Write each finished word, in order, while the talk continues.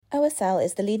OSL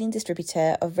is the leading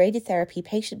distributor of radiotherapy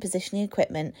patient positioning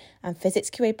equipment and physics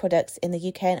QA products in the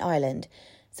UK and Ireland,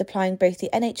 supplying both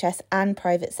the NHS and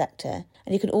private sector.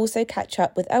 And you can also catch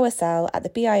up with OSL at the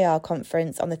BIR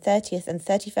conference on the 30th and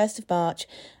 31st of March,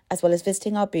 as well as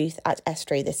visiting our booth at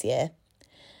Estri this year.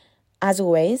 As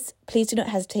always, please do not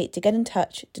hesitate to get in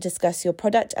touch to discuss your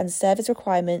product and service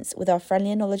requirements with our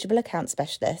friendly and knowledgeable account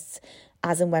specialists,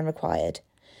 as and when required.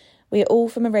 We are all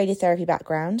from a radiotherapy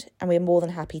background, and we are more than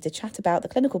happy to chat about the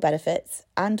clinical benefits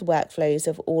and workflows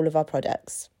of all of our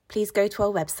products. Please go to our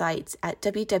website at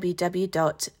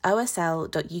www.osl.uk.com,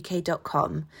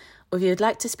 or if you would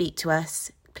like to speak to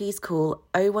us, please call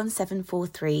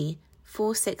 01743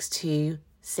 462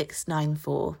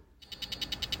 694.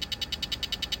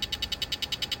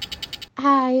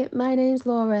 Hi, my name's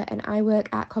Laura and I work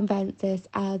at Convensis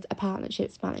as a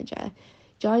partnerships manager.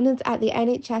 Join us at the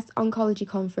NHS Oncology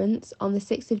Conference on the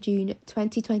 6th of June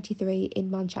 2023 in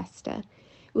Manchester.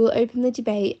 We will open the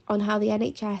debate on how the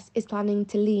NHS is planning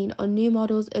to lean on new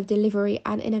models of delivery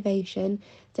and innovation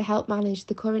to help manage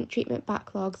the current treatment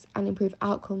backlogs and improve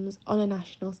outcomes on a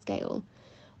national scale.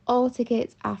 All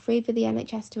tickets are free for the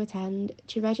NHS to attend.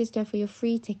 To register for your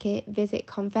free ticket, visit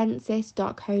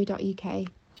convensis.co.uk.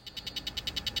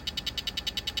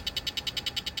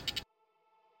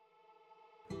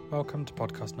 Welcome to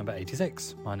podcast number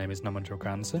 86. My name is Noelle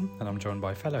Granson and I'm joined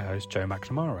by fellow host Joe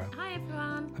McNamara. Hi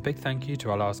everyone. A big thank you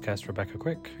to our last guest Rebecca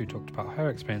Quick, who talked about her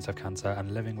experience of cancer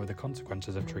and living with the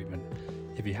consequences of treatment.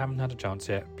 If you haven't had a chance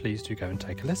yet, please do go and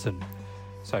take a listen.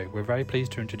 So we're very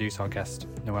pleased to introduce our guest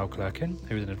Noelle Clerkin,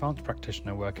 who is an advanced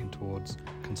practitioner working towards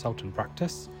consultant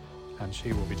practice, and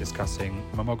she will be discussing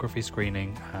mammography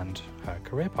screening and her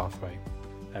career pathway.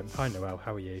 Hi Noelle,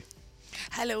 how are you?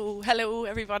 Hello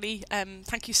everybody.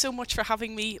 Thank you so much for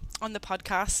having me on the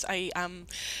podcast. I am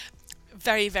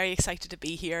very, very excited to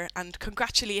be here, and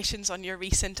congratulations on your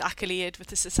recent accolade with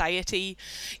the Society.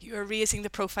 You are raising the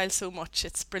profile so much.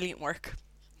 It's brilliant work.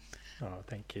 Oh,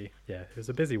 thank you. Yeah, it was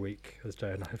a busy week, as Joe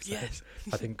and I have said. Yes.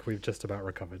 I think we've just about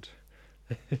recovered.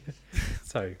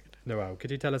 So, Noelle,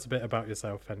 could you tell us a bit about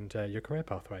yourself and your career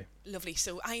pathway? Lovely.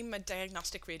 So I'm a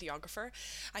diagnostic radiographer.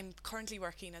 I'm currently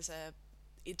working as a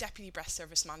Deputy Breast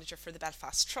Service Manager for the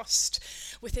Belfast Trust.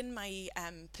 Within my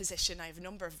position, I have a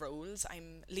number of roles.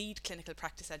 I'm Lead Clinical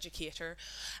Practice Educator,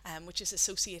 which is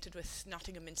associated with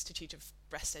Nottingham Institute of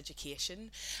Breast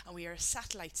Education, and we are a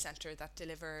satellite centre that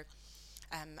deliver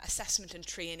assessment and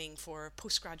training for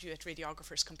postgraduate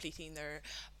radiographers completing their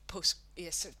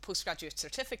postgraduate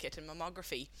certificate in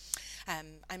mammography.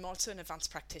 I'm also an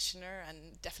advanced practitioner,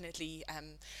 and definitely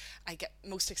I get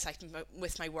most excited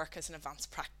with my work as an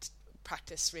advanced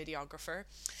practice radiographer.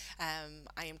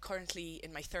 I am currently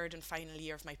in my third and final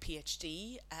year of my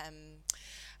PhD,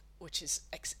 which is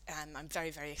I'm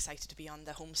very, very excited to be on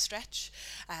the home stretch.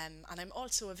 And I'm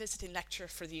also a visiting lecturer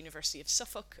for the University of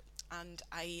Suffolk, and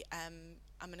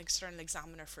I'm an external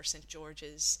examiner for St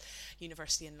George's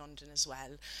University in London as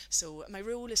well. So my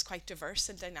role is quite diverse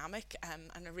and dynamic,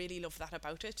 and I really love that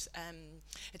about it.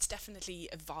 It's definitely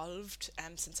evolved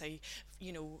since I,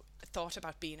 thought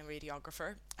about being a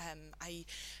radiographer. I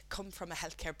come from a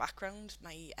healthcare background.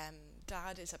 My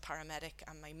dad is a paramedic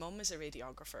and my mum is a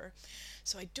radiographer.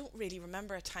 So I don't really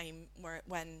remember a time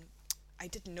when I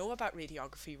didn't know about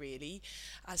radiography really.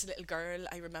 As a little girl,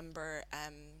 I remember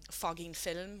fogging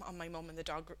film on my mum in the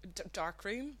dark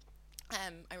room.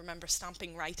 I remember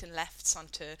stamping right and lefts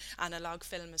onto analogue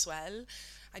film as well.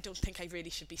 I don't think I really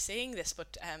should be saying this,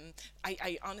 but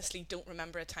I honestly don't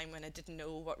remember a time when I didn't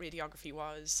know what radiography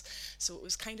was. So it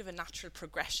was kind of a natural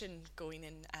progression going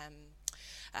in,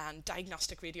 and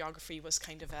diagnostic radiography was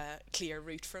kind of a clear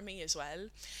route for me as well.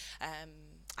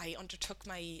 I undertook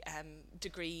my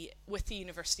degree with the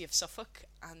University of Suffolk,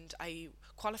 and I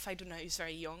qualified when I was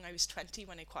very young. I was 20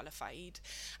 when I qualified,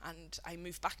 and I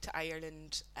moved back to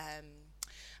Ireland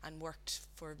and worked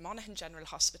for Monaghan General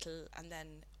Hospital and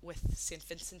then with St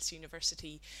Vincent's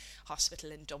University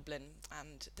Hospital in Dublin.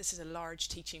 And this is a large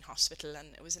teaching hospital,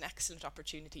 and it was an excellent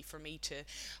opportunity for me to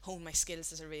hone my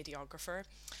skills as a radiographer.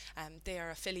 They are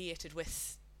affiliated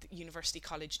with University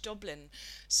College Dublin,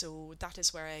 so that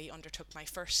is where I undertook my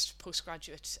first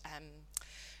postgraduate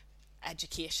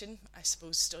education, I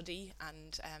suppose, study,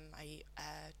 and I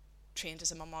trained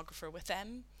as a mammographer with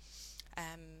them.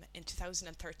 In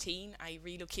 2013 I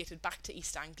relocated back to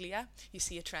East Anglia. You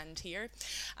see a trend here,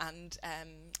 and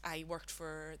I worked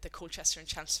for the Colchester and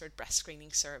Chelmsford Breast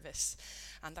Screening Service,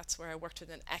 and that's where I worked with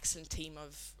an excellent team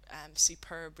of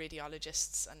superb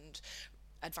radiologists and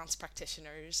advanced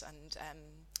practitioners, and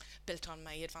built on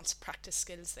my advanced practice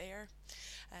skills there.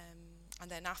 And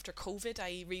then after COVID,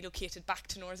 I relocated back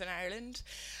to Northern Ireland,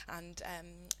 and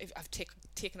I've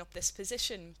taken up this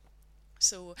position.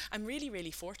 So I'm really,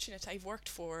 really fortunate. I've worked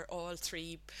for all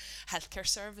three healthcare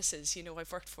services. You know,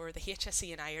 I've worked for the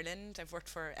HSE in Ireland, I've worked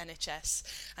for NHS,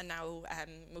 and now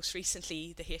most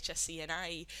recently the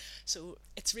HSE. So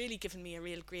it's really given me a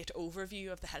real great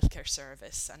overview of the healthcare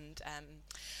service, and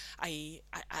I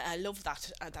love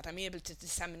that I'm able to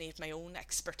disseminate my own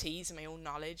expertise and my own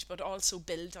knowledge, but also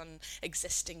build on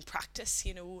existing practice,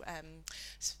 you know,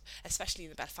 especially in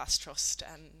the Belfast Trust.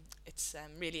 It's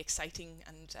really exciting,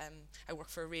 and I work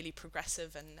for a really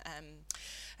progressive and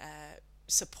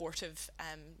supportive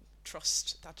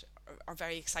trust that are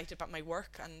very excited about my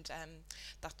work, and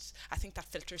that I think that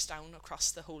filters down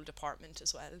across the whole department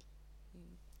as well.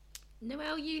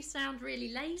 Noelle, you sound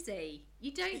really lazy.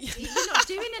 You're not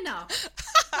doing enough.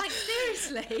 Like,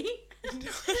 seriously.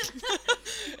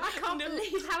 I can't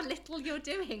believe how little you're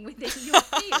doing within your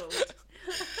field.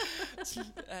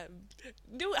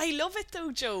 No, I love it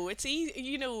though, Joe. It's easy,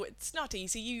 you know. It's not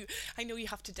easy. I know you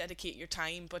have to dedicate your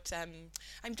time, but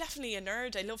I'm definitely a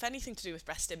nerd. I love anything to do with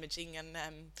breast imaging, and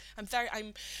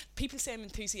people say I'm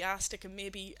enthusiastic and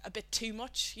maybe a bit too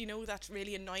much. You know, that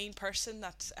really annoying person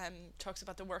that talks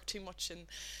about the work too much,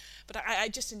 but I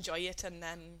just enjoy it, and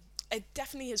it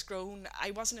definitely has grown.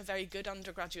 I wasn't a very good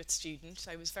undergraduate student.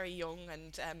 I was very young,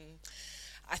 and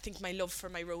I think my love for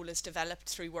my role has developed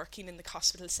through working in the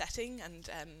hospital setting, and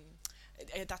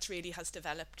that really has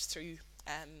developed through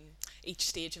each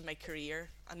stage of my career,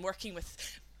 and working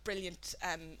with brilliant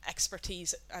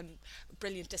expertise and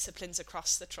brilliant disciplines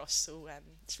across the trust. So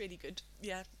it's really good.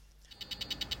 Yeah.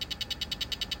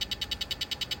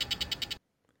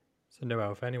 So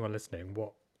Noelle, for anyone listening,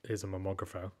 what is a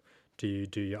mammographer? Do you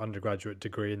do your undergraduate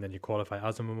degree and then you qualify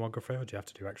as a mammographer, or do you have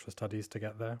to do extra studies to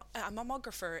get there? A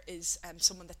mammographer is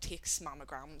someone that takes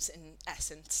mammograms in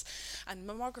essence, and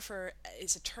mammographer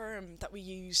is a term that we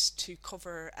use to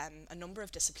cover a number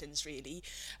of disciplines really.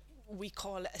 We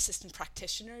call assistant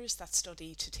practitioners that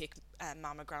study to take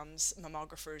mammograms,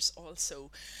 mammographers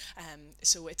also.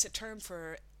 So it's a term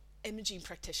for imaging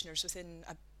practitioners within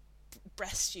a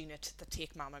breast unit that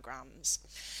take mammograms,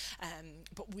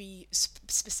 but we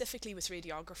specifically with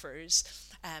radiographers,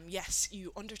 yes,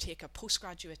 you undertake a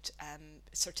postgraduate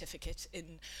certificate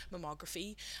in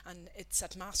mammography, and it's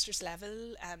at master's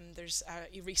level. There's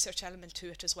a research element to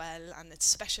it as well, and it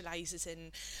specialises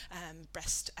in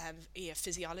breast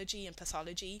physiology and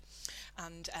pathology,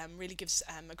 and really gives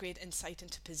a great insight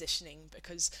into positioning,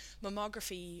 because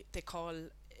mammography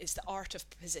is the art of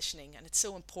positioning, and it's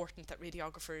so important that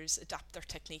radiographers adapt their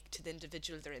technique to the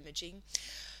individual they're imaging,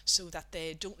 so that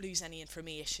they don't lose any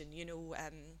information. You know,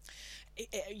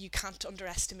 you can't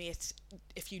underestimate,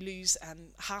 if you lose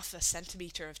half a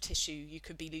centimetre of tissue, you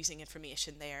could be losing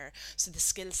information there. So the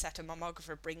skill set a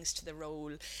mammographer brings to the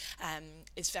role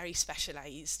is very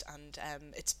specialised, and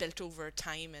it's built over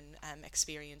time and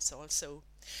experience also.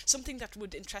 Something that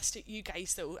would interest you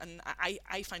guys though, and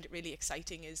I find it really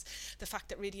exciting, is the fact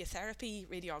that radiotherapy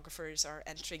radiographers are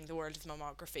entering the world of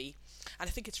mammography, and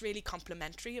I think it's really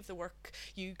complementary of the work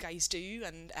you guys do,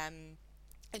 and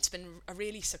it's been a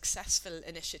really successful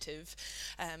initiative.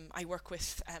 I work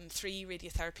with 3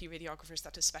 radiotherapy radiographers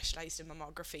that are specialised in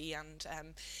mammography, and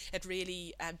it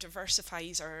really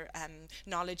diversifies our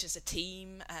knowledge as a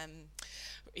team.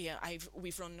 We're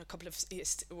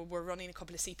running a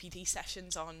couple of CPD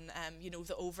sessions on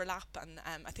the overlap, and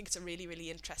I think it's a really, really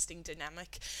interesting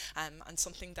dynamic, and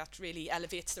something that really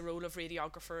elevates the role of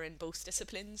radiographer in both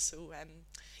disciplines. So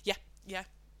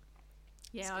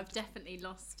Yeah, I've definitely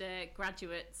lost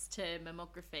graduates to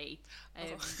mammography.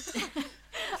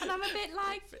 And I'm a bit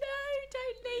like, no,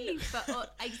 don't leave.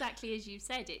 But exactly as you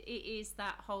said, it is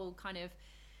that whole kind of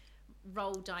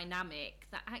role dynamic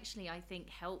that actually I think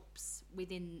helps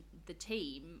within the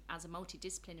team as a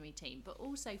multidisciplinary team, but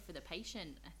also for the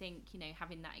patient. I think,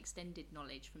 having that extended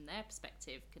knowledge from their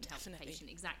perspective can help the patient,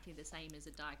 exactly the same as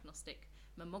a diagnostic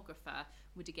mammographer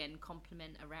would again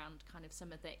complement around kind of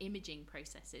some of the imaging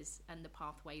processes and the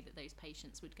pathway that those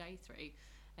patients would go through.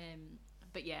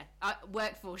 But yeah,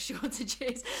 workforce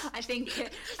shortages, I think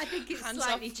it's Hands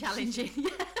slightly up. challenging.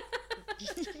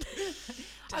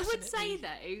 I would say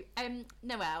though,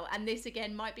 Noelle, and this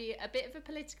again might be a bit of a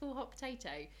political hot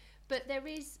potato, but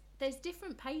there's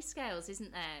different pay scales,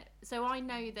 isn't there? So I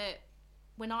know that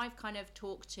when I've kind of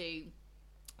talked to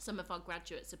some of our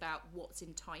graduates about what's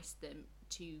enticed them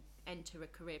to enter a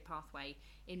career pathway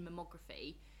in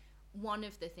mammography, one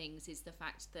of the things is the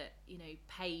fact that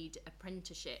paid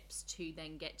apprenticeships to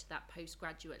then get to that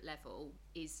postgraduate level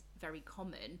is very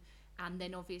common, and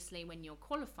then obviously when you're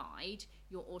qualified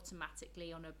you're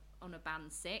automatically on on a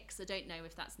band 6. I don't know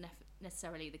if that's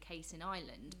necessarily the case in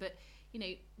Ireland, but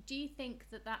do you think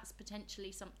that that's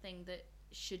potentially something that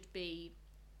should be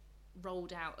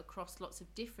rolled out across lots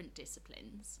of different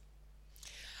disciplines?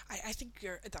 I think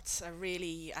that's a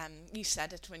really, you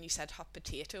said it when you said hot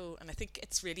potato, and I think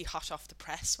it's really hot off the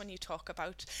press when you talk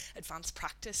about advanced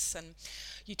practice. And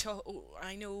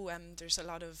I know there's a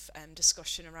lot of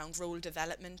discussion around role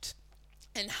development,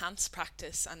 enhanced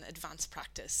practice and advanced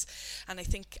practice, and I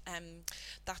think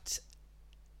that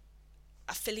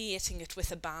affiliating it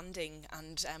with a banding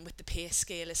and with the pay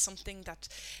scale is something that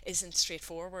isn't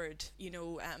straightforward.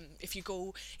 If you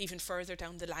go even further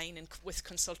down the line with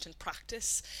consultant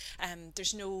practice,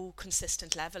 there's no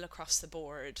consistent level across the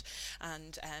board,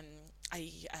 and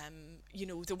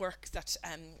the work that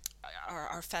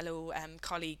our fellow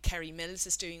colleague Kerry Mills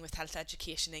is doing with Health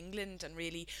Education England and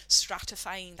really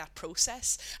stratifying that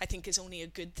process, I think is only a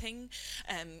good thing,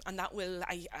 and that will,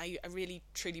 I really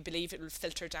truly believe it will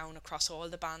filter down across all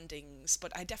the bandings.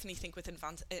 But I definitely think with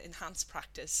enhanced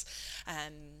practice,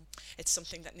 it's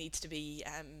something that needs to be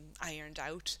ironed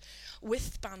out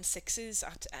with band 6s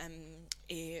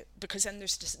because then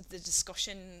there's the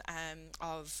discussion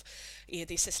of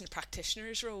the assistant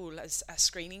practitioner's role as a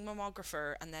screening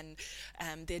mammographer, and then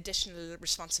the additional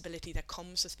responsibility that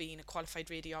comes with being a qualified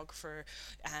radiographer,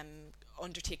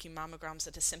 undertaking mammograms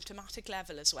at a symptomatic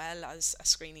level as well as a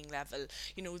screening level.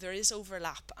 There is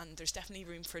overlap, and there's definitely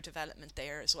room for development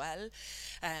there as well.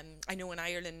 I know in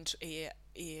Ireland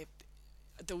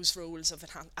those roles of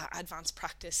advanced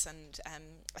practice and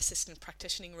assistant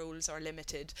practitioning roles are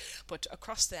limited, but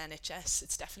across the NHS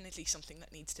it's definitely something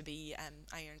that needs to be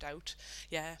ironed out.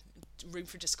 Yeah, room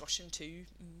for discussion too.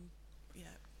 Yeah.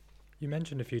 You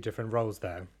mentioned a few different roles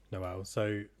there, Noelle,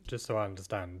 so just so I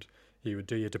understand, you would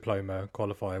do your diploma,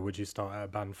 qualify, would you start at a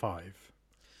band 5?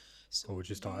 Or would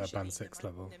you start at a band 6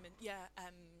 level?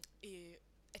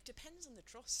 It depends on the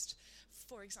trust.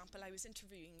 For example, I was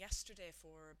interviewing yesterday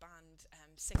for a band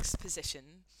 6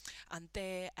 position, and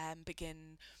they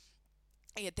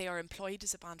they are employed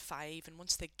as a band 5, and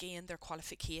once they gain their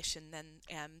qualification, then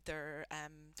they're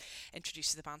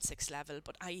introduced to the band 6 level.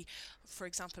 But for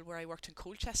example, where I worked in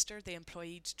Colchester, they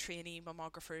employed trainee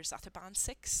mammographers at a band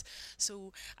 6.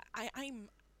 So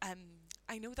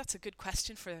I know that's a good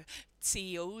question for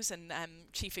CEOs and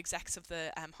chief execs of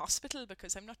the hospital,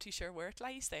 because I'm not too sure where it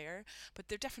lies there, but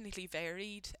they're definitely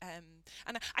varied. And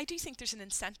I do think there's an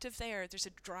incentive there. There's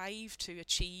a drive to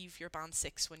achieve your band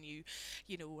 6 when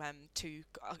to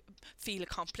feel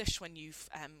accomplished when you've,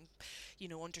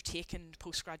 undertaken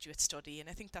postgraduate study. And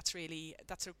I think that's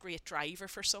a great driver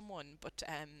for someone. But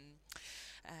I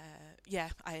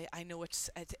know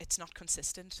it's not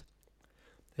consistent.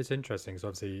 It's interesting, so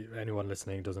obviously anyone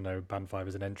listening doesn't know, band 5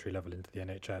 is an entry level into the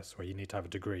NHS where you need to have a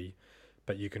degree,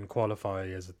 but you can qualify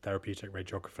as a therapeutic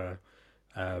radiographer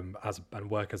and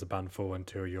work as a band 4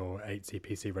 until your 8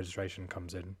 CPC registration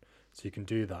comes in. So you can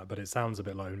do that, but it sounds a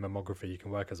bit like in mammography you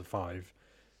can work as a 5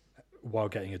 while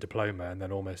getting a diploma, and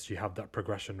then almost you have that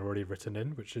progression already written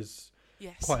in, which is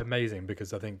quite amazing,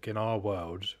 because I think in our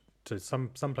world, to some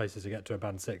places to get to a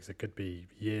band 6, it could be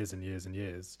years and years and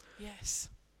years. Yes.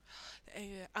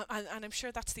 And I'm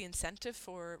sure that's the incentive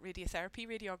for radiotherapy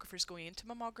radiographers going into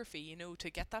mammography, to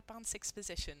get that band 6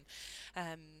 position.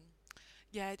 I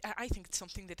think it's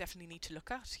something they definitely need to look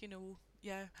at,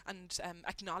 and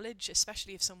acknowledge,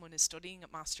 especially if someone is studying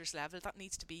at master's level, that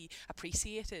needs to be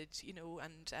appreciated,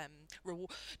 and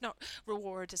not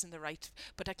reward isn't the right,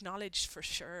 but acknowledged for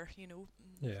sure,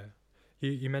 Yeah.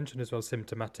 You mentioned as well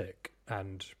symptomatic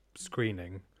and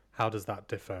screening. How does that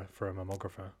differ for a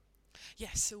mammographer?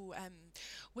 Yes, so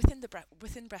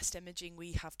within breast imaging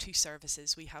we have 2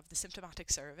 services. We have the symptomatic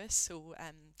service, so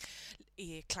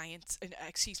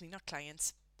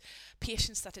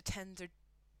patients that attend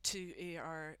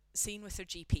are seen with their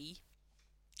GP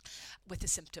with a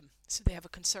symptom, so they have a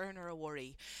concern or a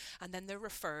worry, and then they're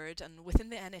referred, and within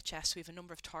the NHS we have a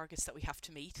number of targets that we have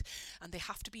to meet, and they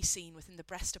have to be seen within the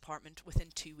breast department within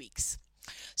 2 weeks.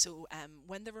 So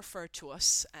when they're referred to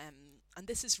us, and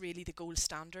this is really the gold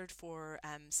standard for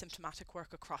symptomatic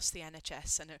work across the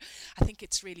NHS, and I think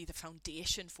it's really the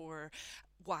foundation for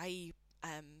why,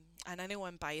 and I know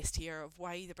I'm biased here, of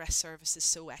why the breast service is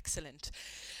so excellent.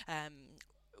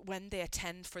 When they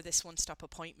attend for this one-stop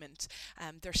appointment,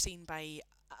 they're seen by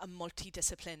a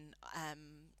multidiscipline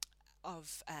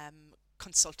of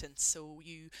consultants. So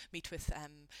you meet with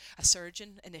a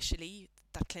surgeon initially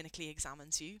that clinically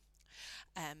examines you.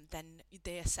 then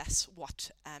they assess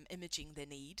what imaging they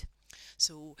need.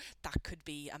 So that could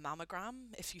be a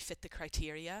mammogram if you fit the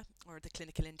criteria or the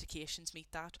clinical indications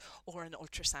meet that, or an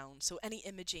ultrasound. So any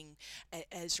imaging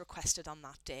is requested on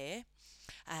that day.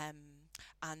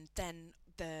 And then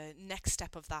the next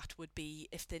step of that would be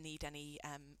if they need any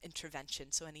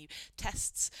intervention, so any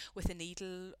tests with a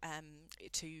needle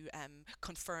to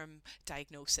confirm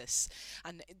diagnosis.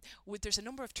 And there's a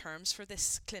number of terms for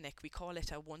this clinic. We call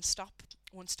it a one-stop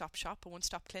shop, a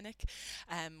one-stop clinic,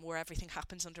 where everything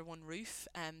happens under one roof.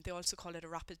 They also call it a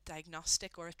rapid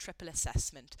diagnostic or a triple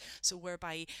assessment, so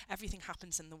whereby everything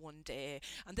happens in the one day.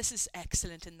 And this is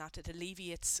excellent in that it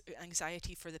alleviates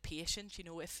anxiety for the patient, you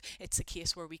know, if it's a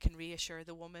case where we can reassure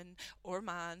the woman or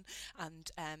man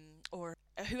and or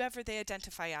whoever they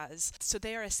identify as. So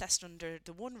they are assessed under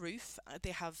the one roof.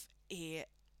 They have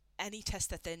any test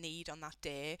that they need on that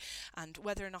day, and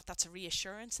whether or not that's a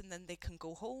reassurance and then they can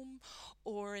go home,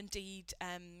 or indeed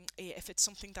if it's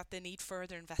something that they need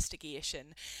further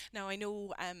investigation. Now I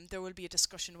know there will be a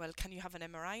discussion, well, can you have an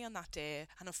MRI on that day?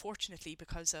 And unfortunately,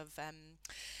 because of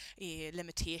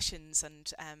limitations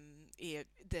and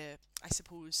I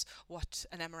suppose what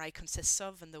an MRI consists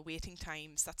of and the waiting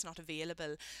times, that's not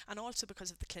available, and also because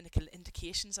of the clinical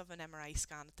indications of an MRI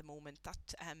scan at the moment,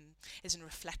 that isn't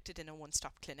reflected in a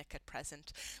one-stop clinic at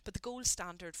present. But the gold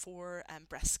standard for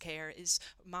breast care is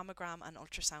mammogram and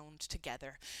ultrasound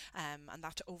together, and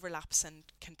that overlaps and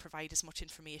can provide as much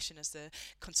information as the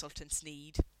consultants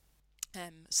need.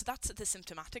 So that's the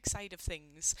symptomatic side of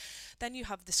things. Then you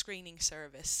have the screening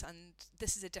service, and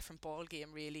this is a different ball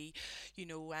game really. You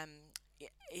know,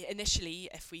 initially,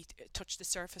 if we touch the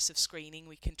surface of screening,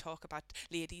 we can talk about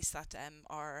ladies that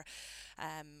are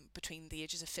between the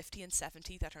ages of 50 and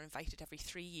 70 that are invited every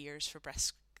 3 years for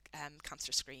breast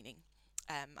cancer screening.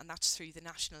 And that's through the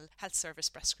National Health Service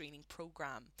Breast Screening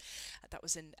Programme. That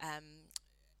was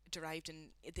derived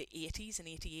in the 80s, in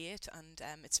 88, and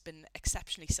it's been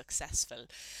exceptionally successful.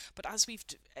 But as we've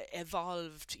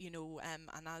evolved, you know,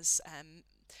 and as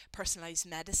personalised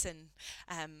medicine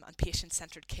and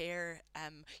patient-centred care,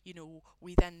 you know,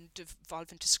 we then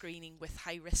devolve into screening with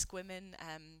high-risk women,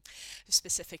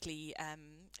 specifically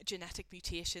genetic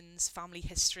mutations, family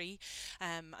history,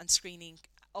 and screening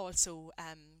also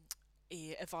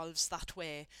evolves that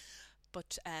way.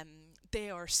 But they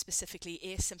are specifically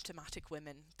asymptomatic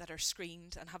women that are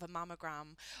screened and have a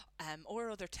mammogram or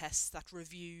other tests that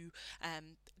review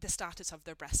the status of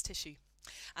their breast tissue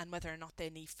and whether or not they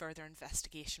need further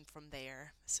investigation from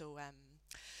there. So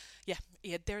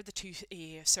yeah, they're the two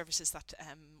services that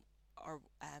are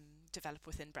developed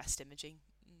within breast imaging.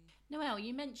 Noelle,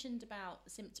 you mentioned about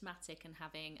symptomatic and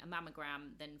having a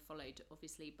mammogram, then followed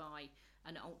obviously by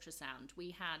an ultrasound.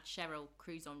 We had Cheryl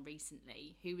Cruz on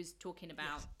recently who was talking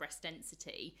about breast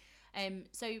density.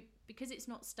 So because it's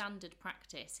not standard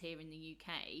practice here in the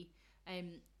UK,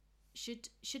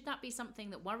 should that be something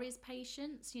that worries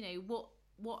patients? You know,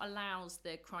 what allows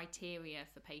the criteria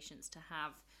for patients to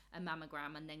have a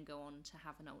mammogram and then go on to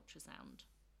have an ultrasound?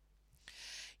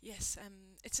 Yes,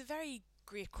 it's a very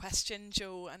great question,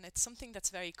 Jo, and it's something that's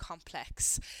very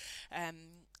complex.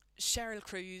 Cheryl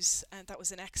Cruz, that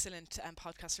was an excellent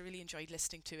podcast. I really enjoyed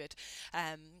listening to it,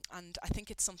 and I think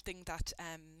it's something that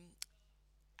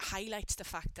highlights the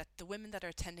fact that the women that are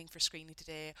attending for screening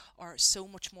today are so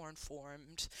much more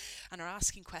informed and are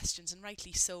asking questions, and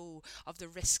rightly so, of the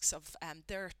risks of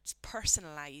their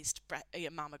personalised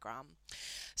mammogram.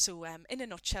 So in a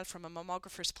nutshell, from a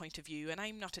mammographer's point of view, and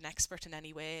I'm not an expert in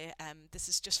any way, this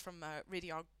is just from a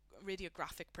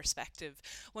radiographic perspective.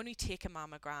 When we take a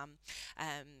mammogram,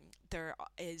 there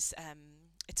is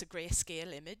it's a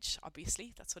grayscale image,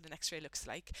 obviously, that's what an x-ray looks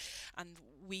like, and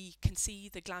we can see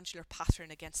the glandular pattern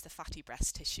against the fatty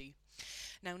breast tissue.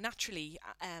 Now naturally,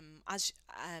 as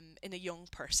in a young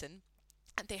person,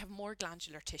 they have more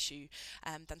glandular tissue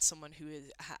than someone who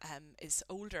is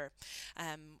older.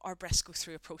 Our breasts go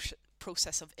through a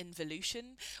process of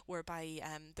involution, whereby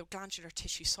the glandular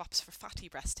tissue swaps for fatty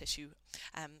breast tissue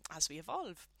as we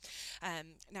evolve.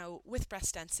 Now, with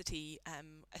breast density,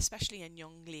 especially in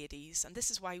young ladies, and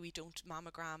this is why we don't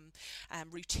mammogram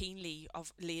routinely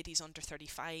of ladies under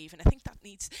 35, and I think that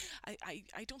needs,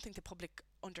 I don't think the public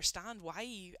understand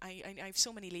why. I have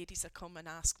so many ladies that come and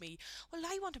ask me, well,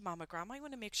 I want a mammogram, I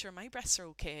want to make sure my breasts are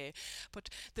okay. But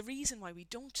the reason why we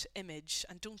don't image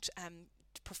and don't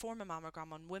perform a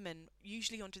mammogram on women,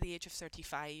 usually under the age of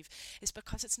 35, is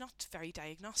because it's not very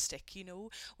diagnostic. You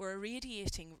know, we're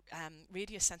irradiating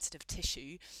radiosensitive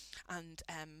tissue, and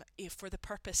for the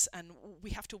purpose, and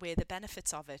we have to weigh the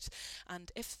benefits of it.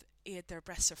 And if their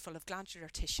breasts are full of glandular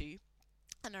tissue,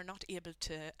 and are not able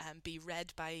to be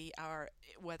read by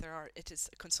it is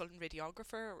a consultant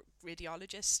radiographer or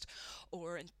radiologist,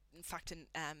 or in fact an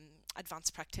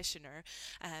advanced practitioner.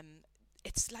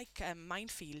 It's like a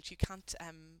minefield. You can't,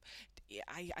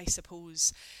 I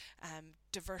suppose,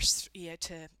 diverse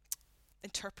to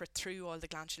interpret through all the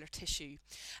glandular tissue.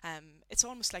 It's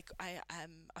almost like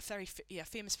a very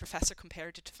famous professor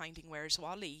compared it to finding Where's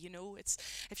Wally. It's,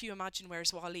 if you imagine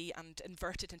Where's Wally and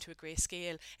invert it into a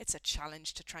grayscale, it's a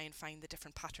challenge to try and find the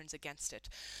different patterns against it.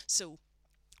 So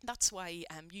that's why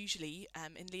usually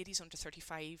in ladies under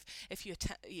 35, if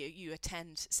you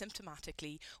attend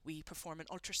symptomatically, we perform an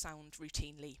ultrasound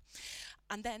routinely.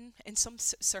 And then in some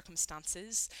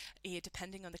circumstances,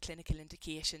 depending on the clinical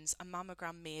indications, a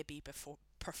mammogram may be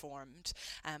performed,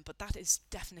 but that is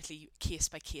definitely case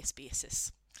by case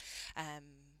basis.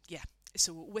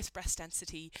 So with breast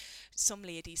density, some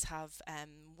ladies have,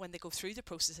 when they go through the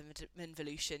process of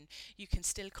involution, you can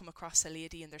still come across a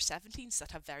lady in their 70s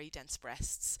that have very dense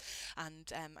breasts.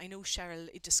 And I know Cheryl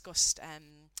discussed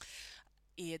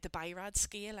the BIRAD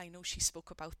scale. I know she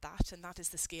spoke about that, and that is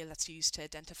the scale that's used to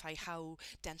identify how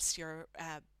dense your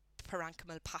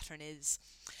parenchymal pattern is.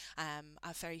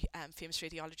 A very famous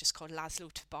radiologist called Laszlo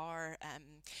Tabar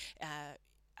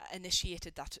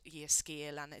initiated that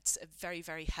scale, and it's very,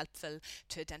 very helpful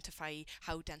to identify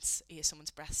how dense someone's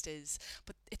breast is.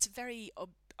 But it's very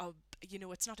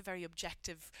it's not a very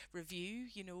objective review.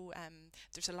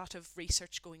 There's a lot of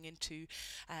research going into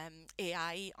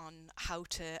AI on how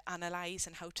to analyse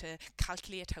and how to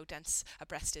calculate how dense a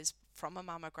breast is from a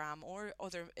mammogram or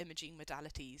other imaging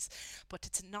modalities, but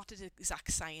it's not an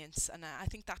exact science, and I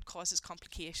think that causes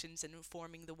complications in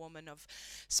informing the woman of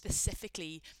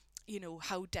specifically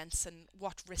how dense and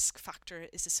what risk factor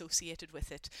is associated with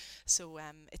it. So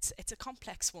it's a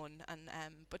complex one, and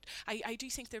but I do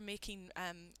think they're making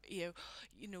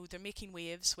they're making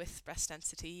waves with breast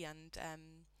density, and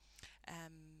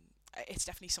it's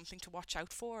definitely something to watch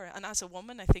out for. And as a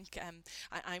woman, I think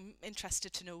I'm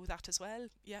interested to know that as well.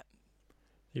 Yeah.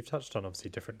 You've touched on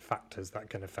obviously different factors that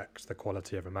can affect the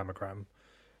quality of a mammogram.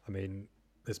 I mean,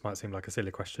 this might seem like a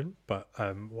silly question, but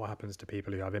what happens to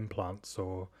people who have implants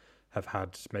or have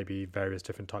had maybe various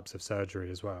different types of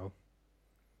surgery as well?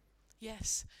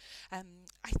 Yes,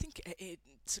 I think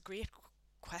it's a great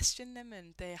question,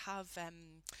 and they have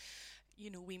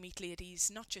we meet ladies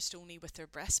not just only with their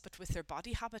breasts but with their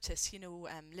body habitus,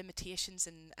 limitations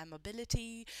in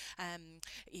mobility,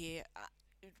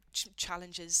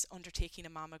 challenges undertaking a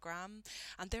mammogram,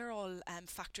 and they're all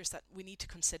factors that we need to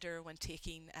consider when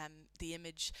taking the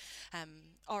image.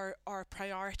 Our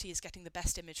priority is getting the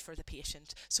best image for the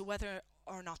patient. So whether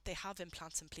or not they have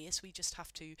implants in place, we just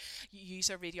have to use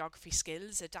our radiography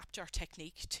skills, adapt our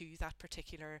technique to that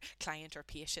particular client or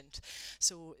patient.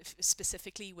 So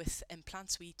specifically with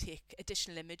implants, we take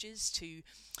additional images to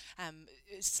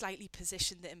slightly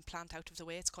position the implant out of the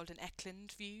way. It's called an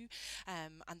Eklund view,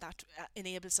 and that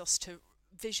enables us to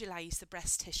visualize the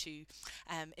breast tissue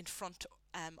in front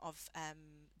of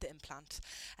the implant.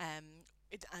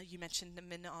 You mentioned a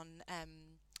minute on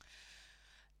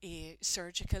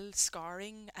surgical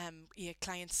scarring,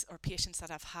 clients or patients that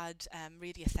have had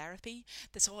radiotherapy.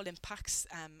 This all impacts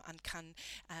and can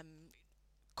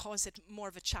cause it more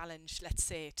of a challenge, let's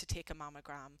say, to take a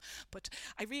mammogram. But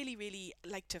I really, really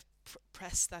like to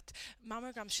press that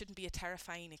mammograms shouldn't be a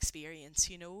terrifying experience.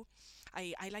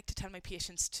 I like to tell my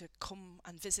patients to come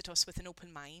and visit us with an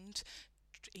open mind.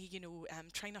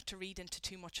 Try not to read into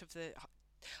too much of the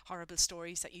horrible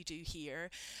stories that you do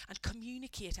hear, and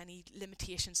communicate any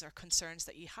limitations or concerns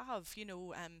that you have.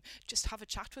 Just have a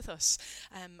chat with us,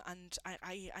 and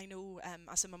I know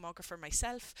as a mammographer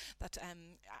myself that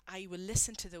I will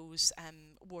listen to those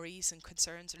worries and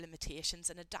concerns or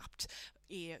limitations and adapt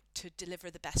to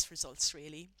deliver the best results,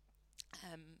 really.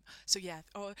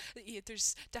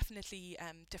 There's definitely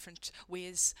different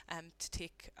ways to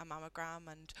take a mammogram,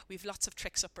 and we've lots of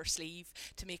tricks up our sleeve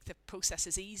to make the process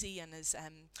as easy and as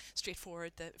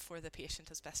straightforward for the patient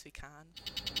as best we can.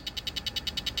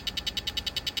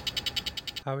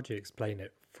 How would you explain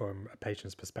it from a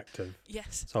patient's perspective?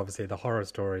 Yes. So obviously the horror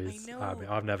stories, I mean,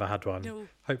 I've never had one. No.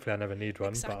 Hopefully I never need one,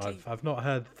 exactly. But I've not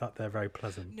heard that they're very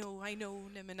pleasant. No, I know,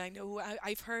 Niman, I know.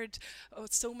 I've heard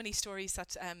so many stories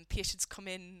that patients come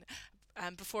in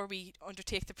before we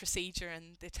undertake the procedure,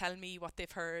 and they tell me what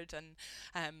they've heard. And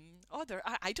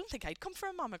I don't think I'd come for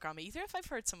a mammogram either if I've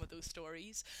heard some of those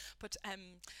stories. But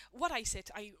what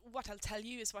I'll tell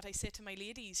you is what I say to my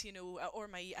ladies, or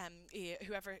my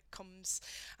whoever comes,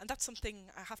 and that's something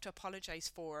I have to apologise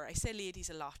for. I say ladies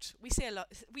a lot. We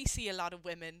see a lot of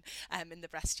women in the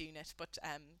breast unit, but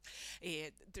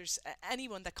there's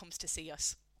anyone that comes to see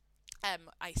us.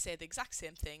 I say the exact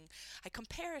same thing. I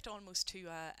compare it almost to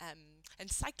a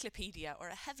encyclopedia or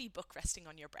a heavy book resting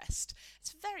on your breast.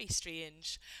 It's very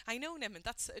strange. I know, Nimmin,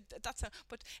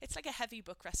 but it's like a heavy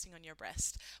book resting on your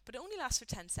breast. But it only lasts for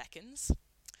 10 seconds.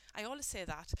 I always say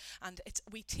that, and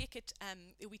we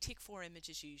take 4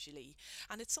 images usually,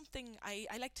 and it's something I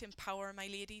like to empower my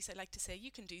ladies. I like to say,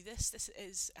 you can do this. This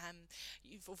is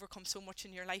you've overcome so much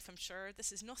in your life. I'm sure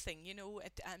this is nothing.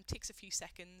 It takes a few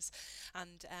seconds,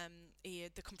 and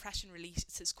the compression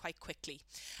releases quite quickly.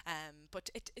 But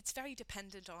it's very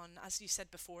dependent on, as you said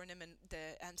before, Nim, and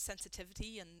the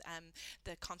sensitivity and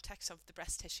the context of the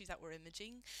breast tissue that we're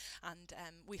imaging, and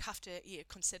we have to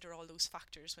consider all those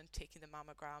factors when taking the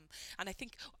mammogram. And I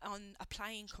think on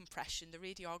applying compression, the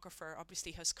radiographer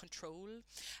obviously has control.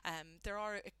 There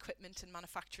are equipment and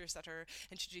manufacturers that are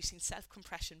introducing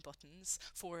self-compression buttons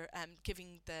for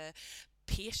giving the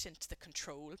patient the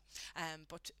control,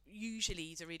 but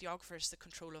usually the radiographer has the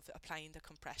control of applying the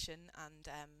compression, and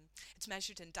it's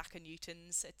measured in Daka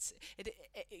newtons.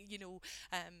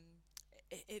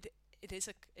 It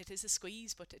is a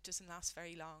squeeze, but it doesn't last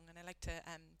very long, and I like to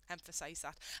emphasise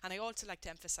that. And I also like to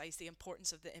emphasise the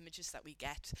importance of the images that we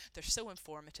get. They're so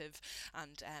informative,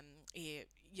 and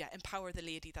empower the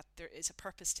lady that there is a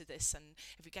purpose to this, and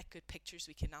if we get good pictures,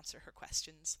 we can answer her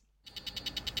questions.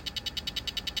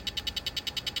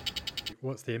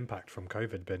 What's the impact from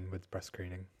COVID been with breast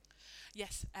screening?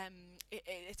 Yes,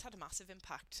 it's had a massive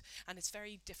impact, and it's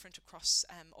very different across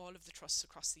all of the trusts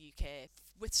across the UK.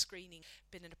 With screening,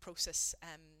 been in a process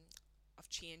of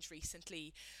change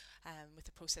recently with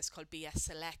a process called BS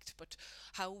Select, but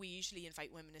how we usually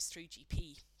invite women is through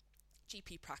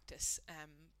GP practice,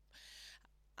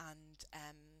 and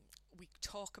we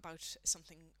talk about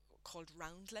something called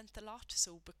round length a lot.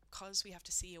 So because we have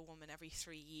to see a woman every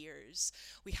 3 years,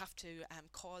 we have to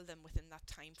call them within that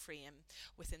time frame,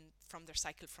 from their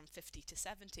cycle from 50 to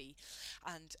 70,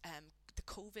 and the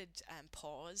COVID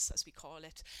pause, as we call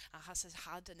it, has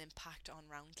had an impact on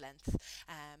round length,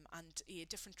 and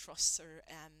different trusts are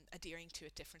adhering to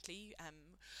it differently.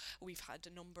 We've had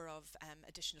a number of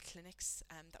additional clinics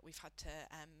that we've had to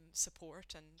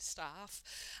support and staff,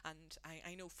 and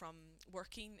I know from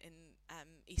working in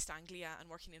East Anglia and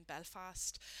working in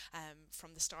Belfast,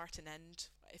 from the start and end,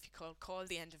 if you call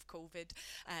the end of COVID,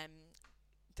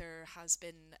 there has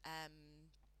been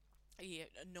a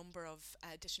number of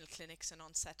additional clinics and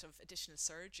onset of additional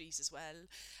surgeries as well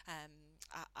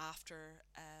after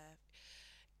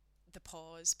the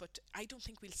pause, but I don't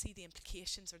think we'll see the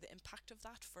implications or the impact of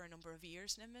that for a number of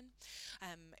years, Nimmin.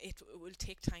 It will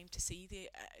take time to see the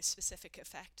specific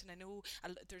effect, and I know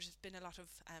there's been a lot of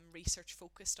research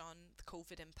focused on the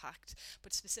COVID impact,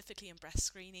 but specifically in breast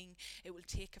screening, it will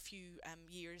take a few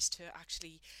years to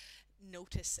actually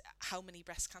notice how many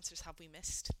breast cancers have we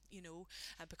missed,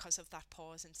 because of that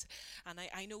pause. And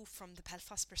I know from the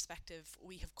Belfast perspective,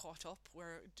 we have caught up.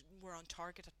 We're on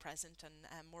target at present,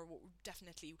 and we're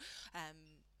definitely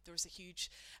there was a huge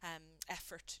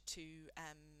effort to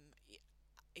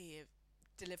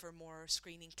deliver more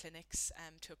screening clinics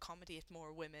to accommodate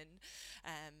more women,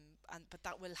 but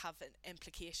that will have an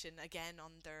implication again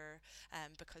on their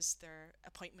because their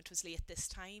appointment was late this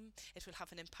time. It will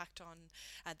have an impact on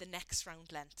the next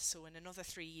round length. So in another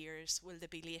 3 years, will they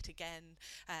be late again,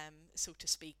 so to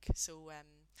speak? So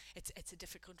it's a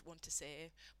difficult one to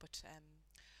say, but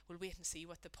we'll wait and see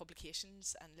what the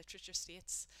publications and literature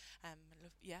states.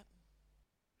 Yeah.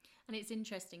 And it's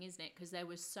interesting, isn't it? Because there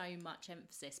was so much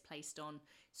emphasis placed on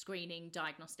screening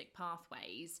diagnostic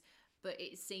pathways, but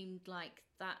it seemed like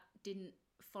that didn't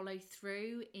follow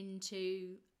through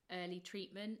into early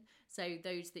treatment. So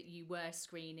those that you were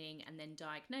screening and then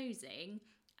diagnosing,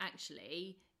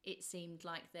 actually, it seemed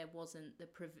like there wasn't the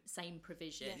same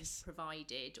provision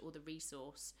provided or the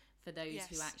resource for those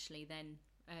who actually then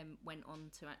went on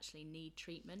to actually need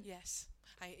treatment. Yes,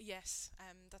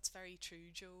 that's very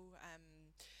true, Jo.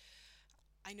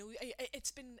 I know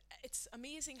it's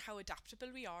amazing how adaptable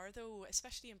we are, though,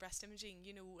 especially in breast imaging.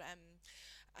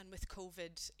 And with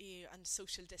COVID and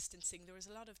social distancing, there was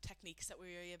a lot of techniques that we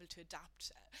were able to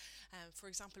adapt. For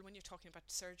example, when you're talking about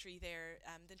surgery there,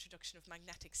 the introduction of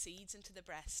magnetic seeds into the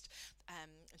breast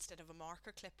instead of a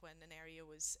marker clip when an area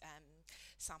was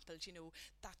sampled,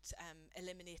 that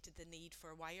eliminated the need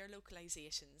for wire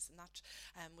localizations, and that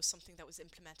was something that was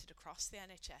implemented across the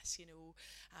NHS,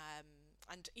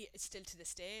 and it's still to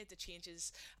this day the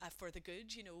changes for the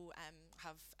good,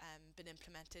 have been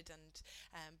implemented and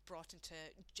brought into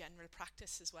general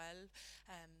practice as well.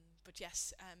 But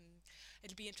yes,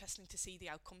 it'll be interesting to see the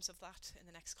outcomes of that in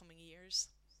the next coming years.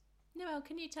 Noelle,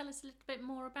 can you tell us a little bit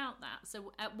more about that?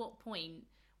 So at what point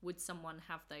would someone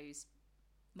have those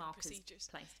markers procedures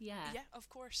placed? Yeah, of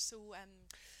course. So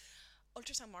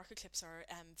ultrasound marker clips are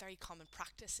very common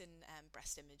practice in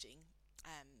breast imaging.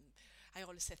 I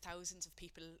always say thousands of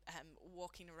people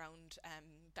walking around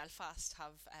Belfast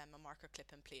have a marker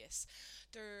clip in place.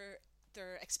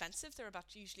 They're expensive. They're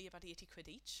usually about 80 quid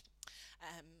each.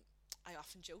 I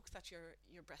often joke that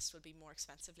your breast will be more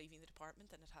expensive leaving the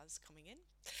department than it has coming in.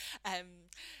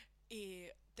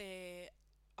 They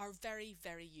are very,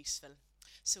 very useful.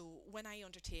 So when I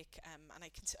undertake, and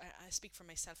I speak for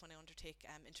myself when I undertake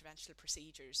interventional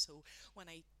procedures, so when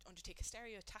I undertake a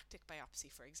stereotactic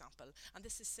biopsy, for example, and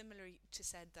this is similar to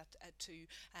said that to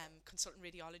consultant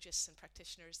radiologists and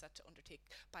practitioners that undertake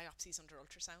biopsies under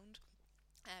ultrasound,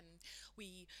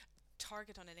 we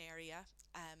target on an area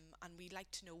and we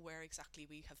like to know where exactly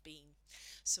we have been.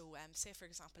 So say for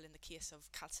example in the case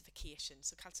of calcification,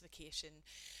 so calcification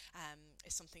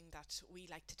is something that we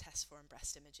like to test for in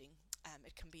breast imaging.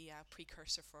 It can be a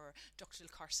precursor for ductal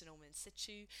carcinoma in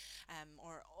situ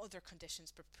or other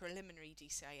conditions, but preliminary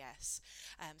DCIS.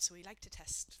 So we like to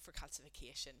test for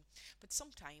calcification, but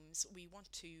sometimes we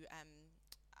want to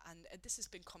and this has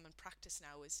been common practice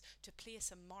now, is to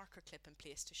place a marker clip in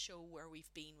place to show where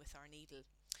we've been with our needle.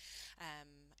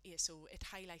 So it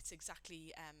highlights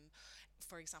exactly,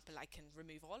 for example, I can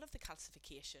remove all of the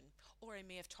calcification, or I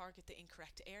may have targeted the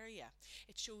incorrect area.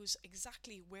 It shows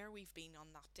exactly where we've been on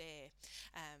that day.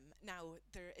 Now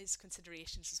there is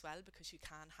considerations as well, because you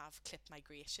can have clip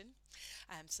migration,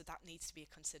 so that needs to be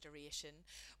a consideration,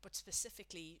 but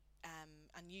specifically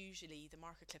and usually the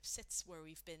marker clip sits where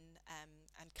we've been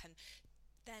and can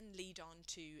then lead on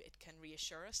to, it can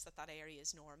reassure us that that area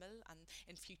is normal. And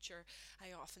in future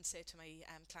I often say to my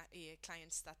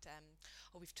clients that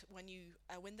when you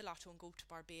win the lotto and go to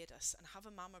Barbados and have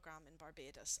a mammogram in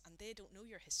Barbados, and they don't know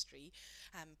your history,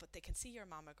 but they can see your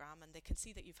mammogram and they can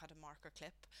see that you've had a marker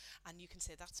clip, and you can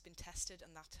say that's been tested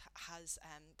and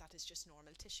that is just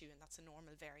normal tissue and that's a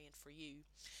normal variant for you.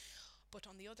 But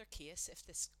on the other case, if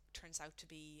this turns out to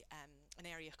be an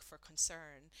area for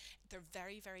concern, they're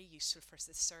very, very useful for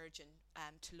the surgeon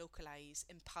to localise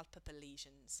impalpable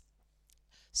lesions.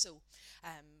 So,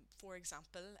 for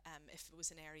example, if it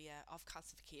was an area of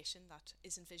calcification that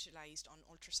isn't visualised on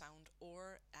ultrasound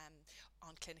or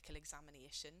on clinical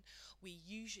examination, we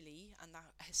usually, and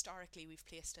that historically, we've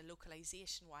placed a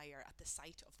localisation wire at the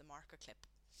site of the marker clip.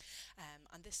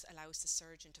 And this allows the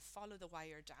surgeon to follow the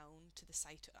wire down to the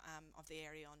site of the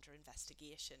area under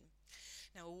investigation.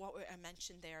 Now, what I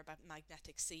mentioned there about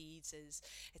magnetic seeds is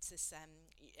it's this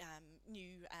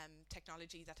new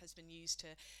technology that has been used to,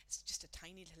 it's just a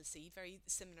tiny little seed, very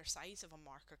similar size of a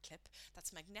marker clip,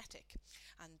 that's magnetic.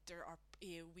 And there are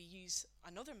we use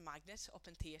another magnet up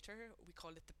in theatre, we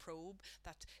call it the probe,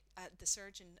 that the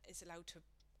surgeon is allowed to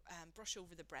brush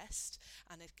over the breast,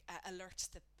 and it alerts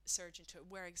the surgeon to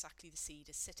where exactly the seed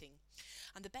is sitting.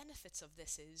 And the benefits of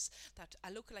this is that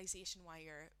a localization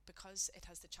wire, because it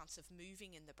has the chance of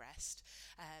moving in the breast,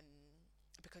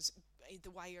 because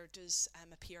the wire does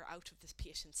appear out of the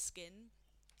patient's skin,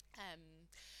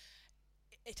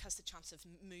 it has the chance of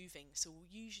moving. So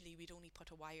usually we'd only put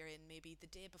a wire in maybe the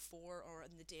day before or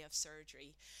on the day of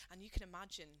surgery, and you can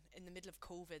imagine in the middle of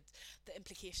COVID the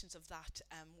implications of that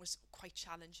was quite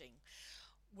challenging,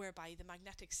 whereby the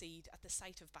magnetic seed at the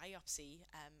site of biopsy,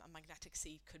 a magnetic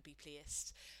seed could be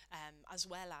placed as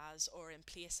well as or in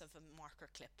place of a marker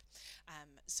clip.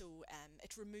 So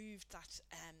it removed that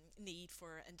need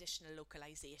for additional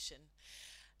localization.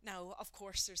 Now, of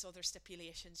course, there's other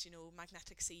stipulations.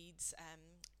 Magnetic seeds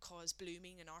cause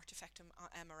blooming and artifact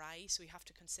MRI, so we have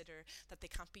to consider that they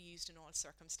can't be used in all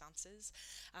circumstances.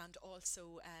 And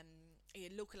also,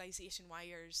 localization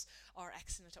wires are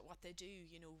excellent at what they do.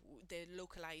 They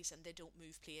localize and they don't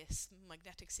move place.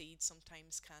 Magnetic seeds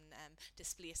sometimes can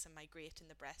displace and migrate in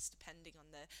the breast depending on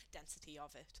the density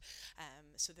of it.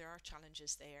 So there are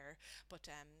challenges there. But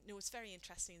no, it's very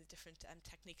interesting, the different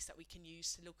techniques that we can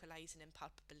use to localize an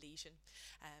impalpable lesion.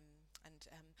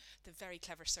 the very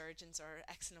clever surgeons are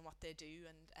excellent in what they do,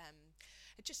 and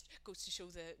it just goes to show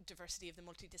the diversity of the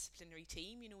multidisciplinary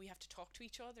team. You know, we have to talk to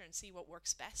each other and see what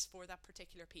works best for that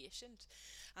particular patient,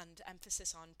 and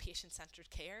emphasis on patient-centred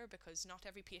care, because not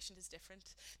every patient is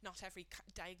different, not every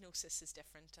diagnosis is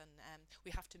different, and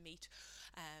we have to meet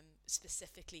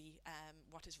specifically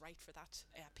what is right for that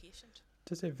patient.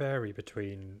 Does it vary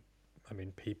between,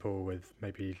 people with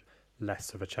maybe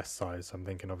less of a chest size? I'm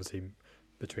thinking obviously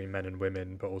between men and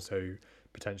women, but also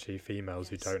potentially females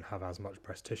who don't have as much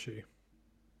breast tissue.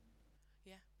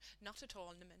 Yeah, not at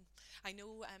all, Naman. I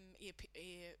know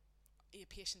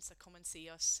patients that come and see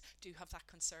us do have that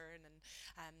concern, and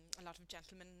a lot of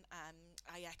gentlemen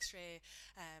eye x-ray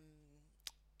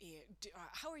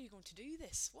how are you going to do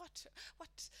this?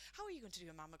 How are you going to do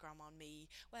a mammogram on me?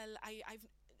 Well,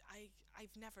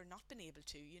 I've never not been able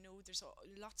to. You know, there's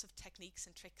lots of techniques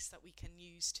and tricks that we can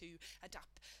use to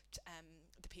adapt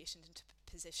the patient into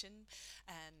position.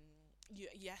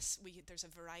 There's a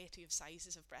variety of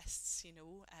sizes of breasts, you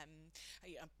know,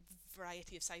 a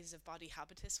variety of sizes of body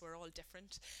habitus. We're all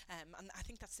different, and I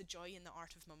think that's the joy in the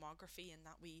art of mammography, in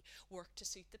that we work to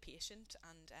suit the patient,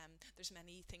 and there's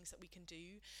many things that we can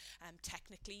do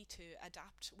technically to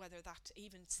adapt, whether that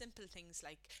even simple things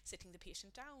like sitting the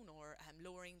patient down, or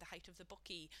lowering the height of the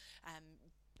bucky,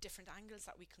 different angles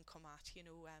that we can come at. You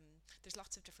know, there's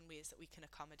lots of different ways that we can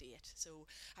accommodate. So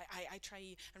I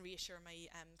try and reassure my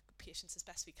patients as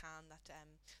best we can that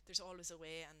there's always a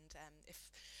way, and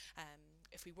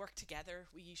if we work together,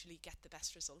 we usually get the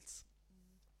best results.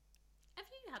 Have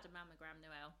you had a mammogram,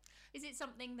 Noelle? Is it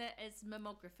something that as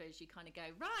mammographers you kind of go,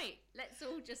 right, let's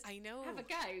all just have a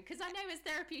go? Because I know as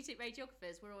therapeutic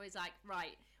radiographers we're always like,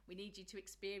 right, we need you to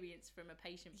experience from a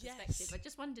patient perspective. Yes. I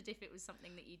just wondered if it was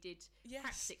something that you did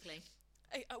practically.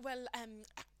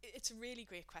 It's a really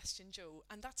great question, Jo,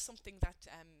 and that's something that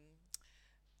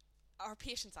our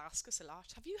patients ask us a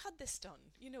lot. Have you had this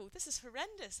done? You know, this is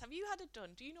horrendous. Have you had it done?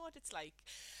 Do you know what it's like?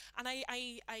 And I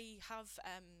have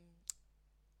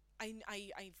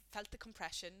I felt the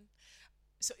compression.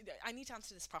 So I need to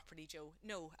answer this properly, Jo.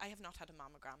 No, I have not had a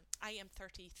mammogram. I am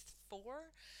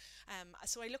 34,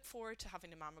 so I look forward to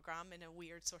having a mammogram in a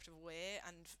weird sort of way,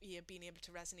 and being able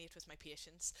to resonate with my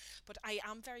patients. But I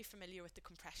am very familiar with the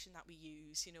compression that we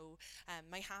use. You know,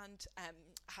 my hand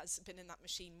has been in that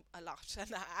machine a lot,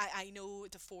 and I know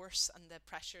the force and the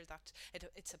pressure that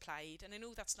it's applied, and I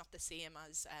know that's not the same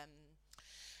as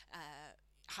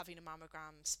having a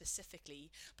mammogram specifically.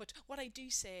 But what I do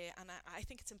say, and I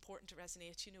think it's important to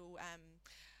resonate, you know,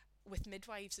 with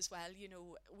midwives as well. You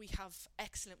know, we have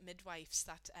excellent midwives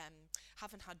that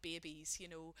haven't had babies, you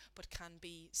know, but can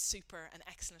be super and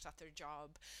excellent at their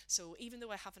job. So even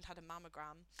though I haven't had a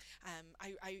mammogram,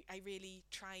 I really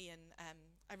try, and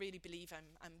I really believe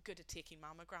I'm good at taking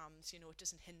mammograms. You know, it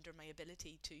doesn't hinder my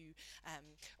ability to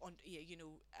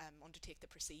undertake the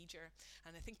procedure,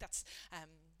 and I think that's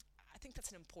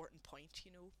an important point,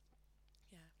 you know.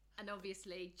 Yeah. And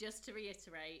obviously, just to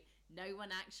reiterate, no one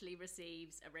actually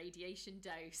receives a radiation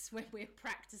dose when we're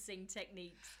practicing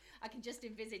techniques. I can just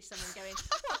envisage someone going,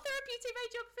 what, therapeutic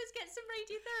radiographers get some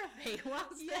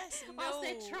radiotherapy whilst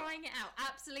they're trying it out?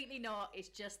 Absolutely not. It's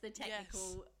just the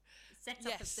technical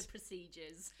setup of the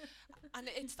procedures. And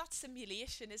it's that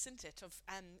simulation, isn't it, of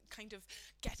kind of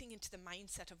getting into the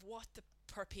mindset of what the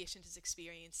per patient is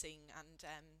experiencing, and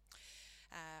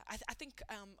I think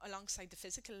alongside the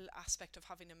physical aspect of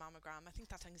having a mammogram, I think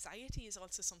that anxiety is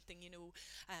also something, you know,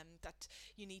 that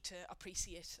you need to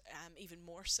appreciate even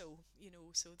more so, you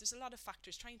know. So there's a lot of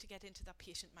factors trying to get into that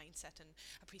patient mindset and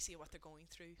appreciate what they're going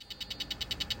through.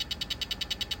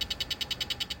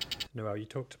 Noelle, you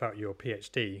talked about your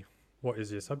PhD. What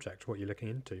is your subject? What are you looking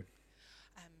into?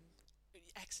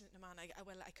 Excellent, Naman.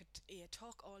 I could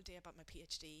talk all day about my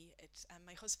PhD.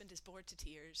 My husband is bored to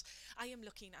tears. I am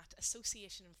looking at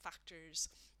association and factors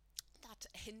that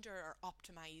hinder or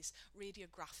optimize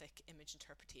radiographic image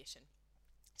interpretation.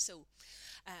 So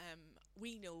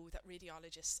we know that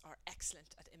radiologists are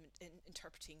excellent at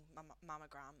interpreting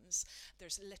mammograms.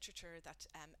 There's literature that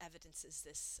evidences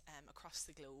this across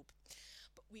the globe.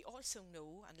 But we also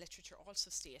know, and literature also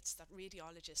states, that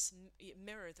radiologists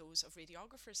mirror those of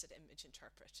radiographers that image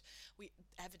interpret.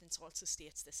 Evidence also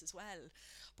states this as well.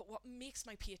 But what makes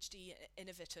my PhD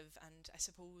innovative, and I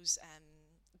suppose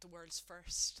the world's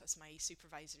first, as my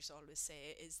supervisors always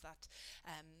say, is that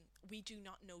we do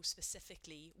not know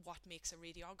specifically what makes a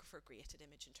radiographer great at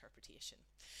image interpretation.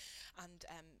 And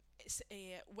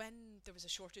when there was a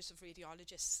shortage of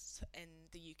radiologists in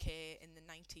the UK in the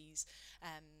 90s,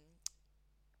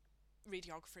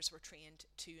 radiographers were trained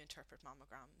to interpret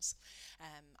mammograms,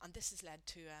 and this has led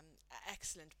to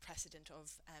excellent precedent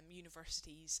of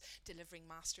universities delivering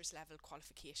master's level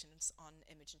qualifications on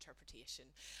image interpretation,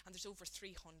 and there's over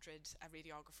 300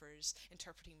 radiographers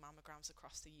interpreting mammograms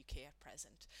across the UK at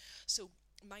present. So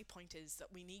my point is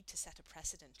that we need to set a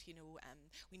precedent,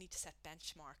 we need to set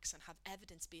benchmarks and have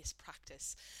evidence-based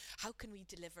practice. How can we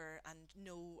deliver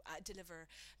deliver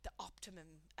the optimum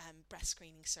breast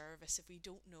screening service if we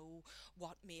don't know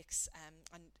what makes a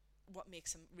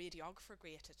radiographer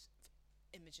great at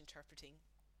image interpreting?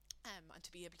 And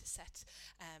to be able to set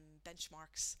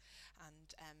benchmarks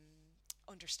and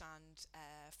understand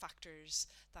factors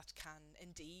that can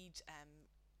indeed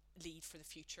lead for the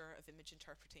future of image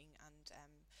interpreting and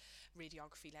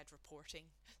radiography-led reporting.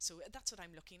 So that's what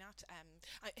I'm looking at.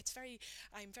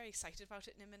 I'm very excited about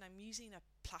it, Nim, and I'm using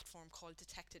a platform called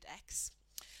Detected X.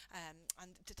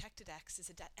 And Detected X is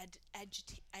an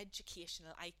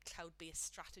educational iCloud-based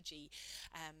strategy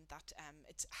that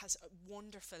it has a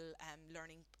wonderful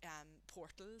learning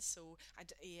portals. So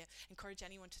I'd encourage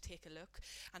anyone to take a look.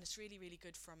 And it's really, really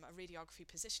good from a radiography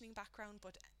positioning background,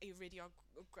 but a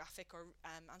radiographic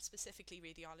and specifically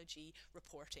radiology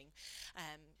reporting.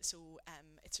 So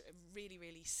it's a really,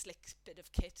 really slick bit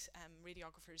of kit.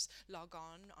 Radiographers log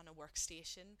on a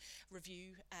workstation,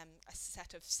 review a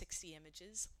set of 60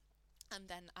 images, and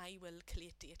then I will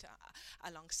collate data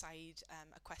alongside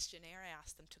a questionnaire I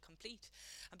ask them to complete.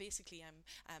 And basically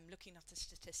I'm looking at the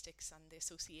statistics and the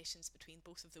associations between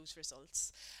both of those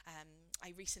results.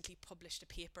 I recently published a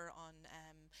paper on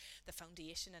the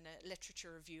foundation and a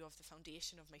literature review of the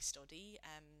foundation of my study.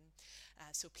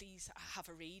 So please have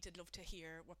a read. I'd love to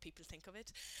hear what people think of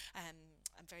it.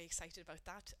 I'm very excited about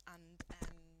that, and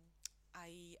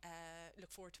I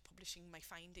look forward to publishing my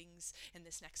findings in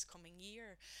this next coming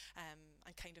year,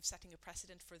 and kind of setting a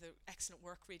precedent for the excellent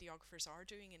work radiographers are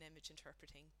doing in image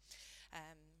interpreting.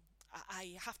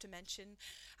 I have to mention,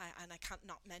 and I can't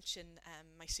not mention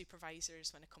my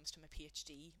supervisors when it comes to my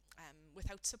PhD.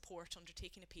 Without support,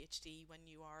 undertaking a PhD when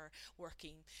you are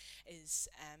working is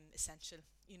essential,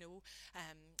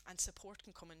 and support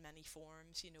can come in many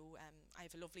forms. I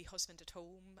have a lovely husband at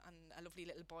home and a lovely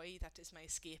little boy that is my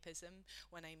escapism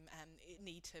when I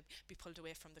need to be pulled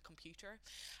away from the computer.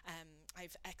 I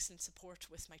have excellent support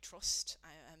with my trust,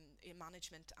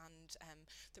 management, and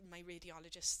my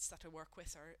radiologists that I work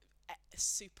with are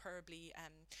superbly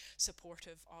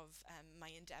supportive of my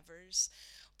endeavours,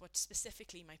 but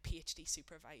specifically my PhD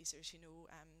supervisors,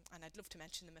 and I'd love to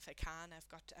mention them if I can. I've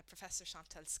got Professor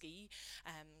Chantal Ski.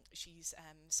 She's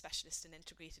specialist in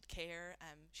integrated care.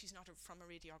 She's not from a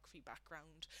radiography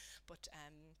background, but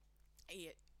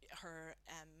her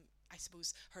I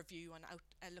suppose her view on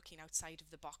looking outside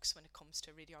of the box when it comes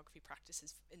to radiography practice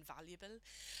is invaluable.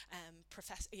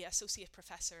 Associate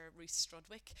Professor Ruth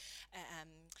Strudwick,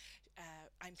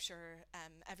 I'm sure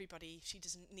she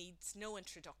needs no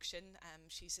introduction.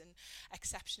 She's an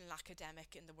exceptional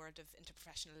academic in the world of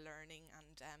interprofessional learning,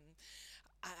 and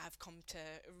I've come to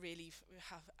really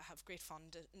have great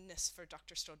fondness for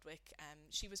Dr. Strudwick.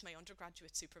 She was my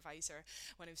undergraduate supervisor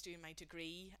when I was doing my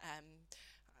degree.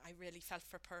 I really felt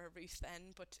for poor Ruth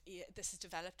then, but this has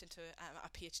developed into a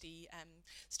PhD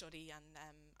study, and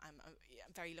I'm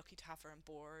very lucky to have her on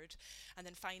board. And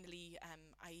then finally,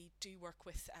 I do work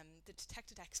with the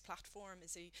Detected X platform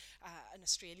is an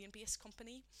Australian-based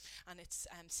company, and its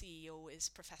CEO is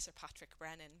Professor Patrick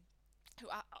Brennan, who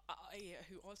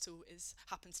also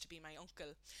happens to be my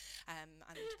uncle,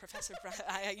 and Professor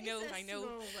I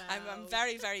know, I'm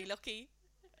very, very lucky.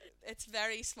 It's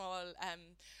very small,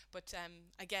 but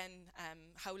again,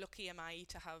 how lucky am I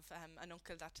to have an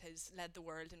uncle that has led the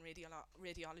world in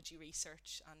radiology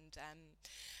research, and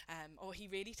he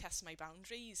really tests my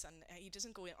boundaries, and he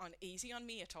doesn't go on easy on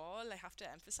me at all. I have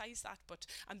to emphasize that, but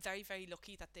I'm very, very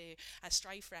lucky that they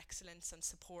strive for excellence and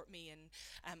support me in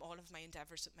all of my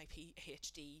endeavours at my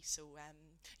PhD. So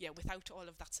without all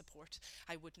of that support,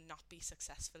 I would not be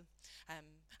successful,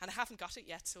 and I haven't got it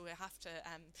yet, so I have to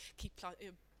keep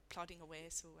plodding away.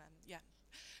 So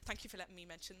thank you for letting me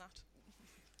mention that.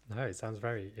 No, it sounds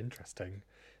very interesting.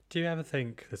 Do you ever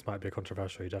think, this might be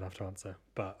controversial, you don't have to answer,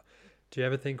 but do you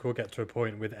ever think we'll get to a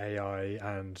point with AI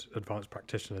and advanced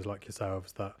practitioners like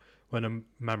yourselves that when a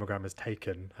mammogram is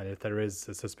taken, and if there is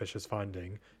a suspicious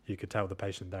finding, you could tell the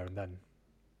patient there and then?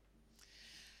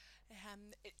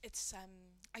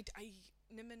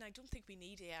 Niman, I don't think we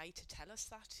need AI to tell us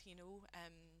that,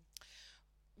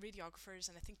 radiographers,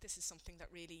 and I think this is something that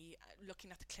really,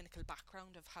 looking at the clinical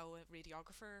background of how a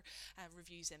radiographer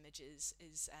reviews images,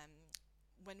 is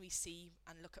when we see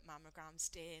and look at mammograms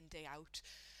day in, day out,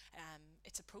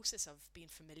 it's a process of being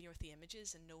familiar with the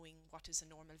images and knowing what is a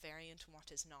normal variant and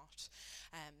what is not.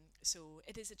 So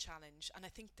it is a challenge, and I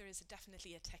think there is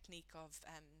definitely a technique of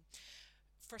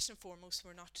first and foremost,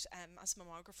 we're not, as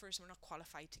mammographers, we're not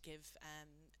qualified to give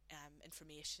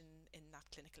information in that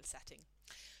clinical setting.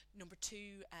 Number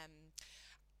two,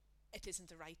 it isn't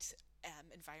the right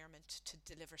environment to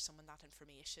deliver someone that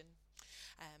information.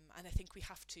 And I think we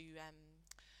have to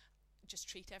just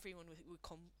treat everyone who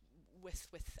come with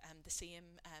the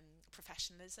same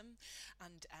professionalism,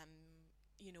 and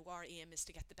our aim is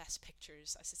to get the best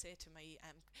pictures. As I say to my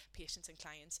patients and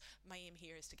clients, my aim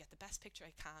here is to get the best picture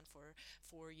I can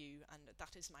for you, and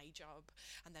that is my job.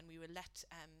 And then we will let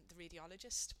the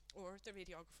radiologist or the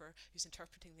radiographer who's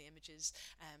interpreting the images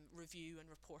review and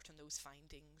report on those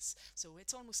findings. So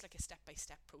it's almost like a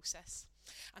step-by-step process.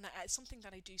 And something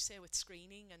that I do say with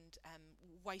screening, and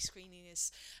why screening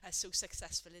is so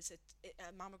successful, is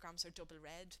mammograms are double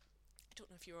read. I don't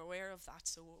know if you're aware of that.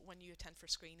 So when you attend for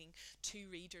screening, 2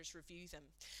 readers review them.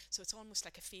 So it's almost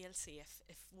like a fail-safe.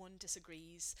 If one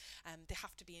disagrees, they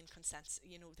have to be in consensus.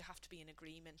 They have to be in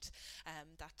agreement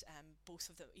that both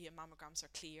of the mammograms are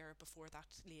clear before that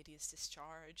lady is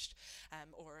discharged,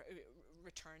 or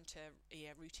returned to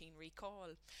a routine recall.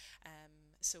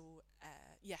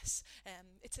 Yes,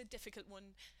 it's a difficult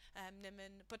one,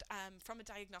 Niman. But from a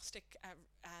diagnostic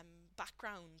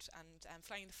background and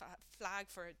flying the flag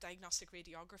for diagnostic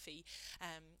radiography,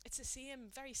 it's the same,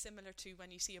 very similar to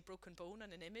when you see a broken bone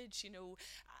on an image.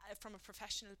 From a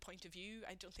professional point of view,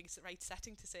 I don't think it's the right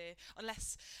setting to say,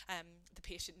 unless the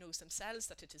patient knows themselves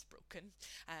that it is broken,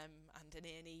 and in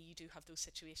A&E you do have those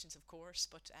situations, of course,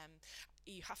 but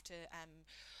you have to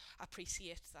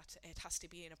appreciate that it has to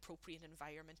be an appropriate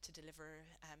environment to deliver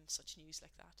such news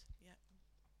like that. Yeah.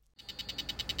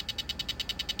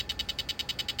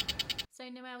 So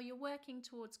Noelle, you're working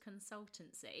towards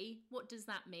consultancy. What does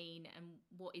that mean, and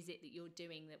what is it that you're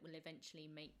doing that will eventually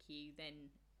make you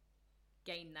then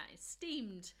gain that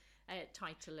esteemed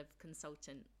title of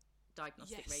consultant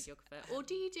diagnostic radiographer? Or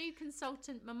do you do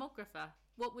consultant mammographer?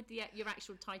 What would your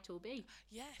actual title be?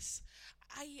 Yes,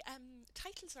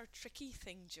 titles are a tricky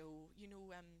thing, Jo.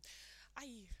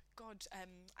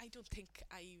 I don't think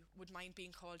I would mind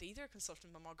being called either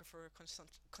consultant mammographer or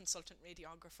consultant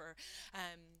radiographer.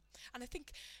 And I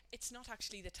think it's not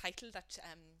actually the title that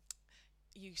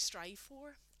you strive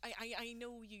for. I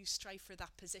know you strive for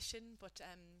that position, but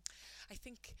I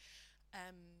think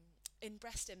in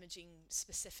breast imaging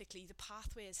specifically, the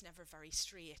pathway is never very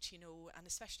straight, and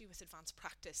especially with advanced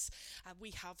practice,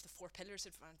 we have the 4 pillars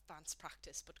of advanced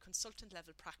practice, but consultant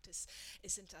level practice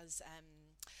isn't as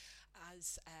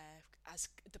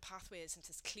the pathway isn't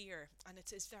as clear, and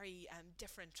it is very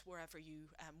different wherever you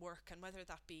work, and whether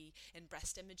that be in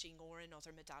breast imaging or in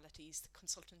other modalities, the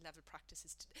consultant level practice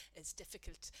is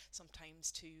difficult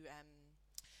sometimes to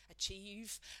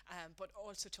achieve, but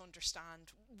also to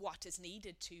understand what is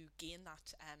needed to gain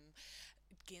that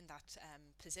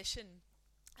position.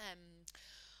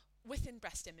 Within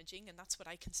breast imaging, and that's what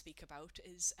I can speak about,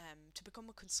 is to become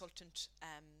a consultant,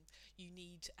 you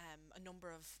need a number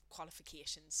of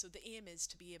qualifications. So the aim is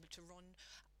to be able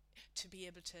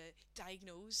to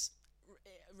diagnose,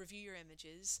 review your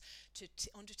images, to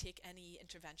undertake any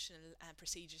interventional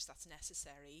procedures that's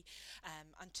necessary,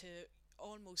 and to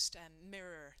almost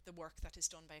mirror the work that is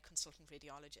done by a consultant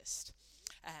radiologist.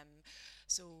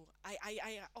 So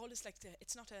I always like to,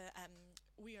 it's not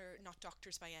we are not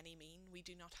doctors by any mean. We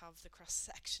do not have the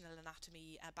cross-sectional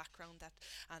anatomy background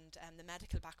and the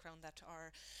medical background that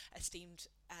our esteemed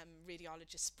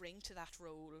radiologists bring to that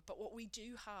role. But what we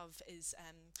do have is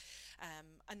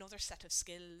another set of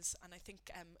skills, and I think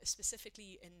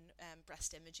specifically in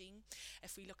breast imaging,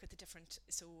 if we look at the different,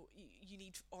 so you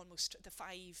need almost the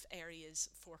 5 areas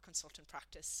for consultant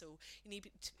practice. So you need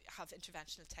to have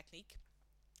interventional technique.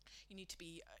 You need to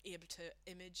be able to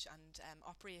image and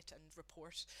operate and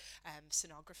report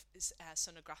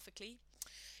sonographically.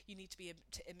 You need to be able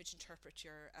to image interpret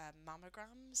your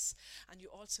mammograms, and you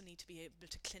also need to be able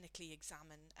to clinically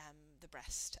examine the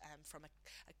breast from a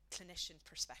clinician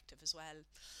perspective as well.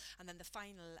 And then the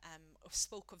final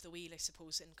spoke of the wheel, I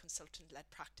suppose, in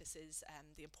consultant-led practice is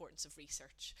the importance of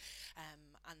research.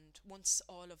 And once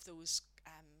all of those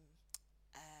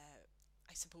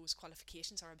I suppose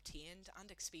qualifications are obtained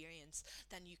and experience,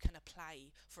 then you can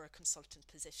apply for a consultant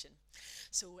position.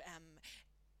 So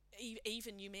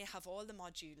even you may have all the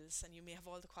modules and you may have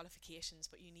all the qualifications,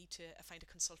 but you need to find a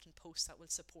consultant post that will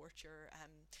support your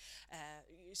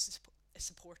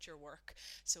support your work.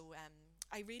 So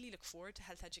I really look forward to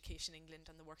Health Education England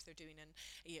and the work they're doing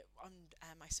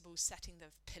I suppose setting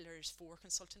the pillars for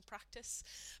consultant practice,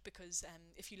 because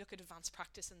if you look at advanced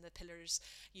practice and the pillars,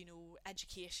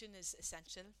 education is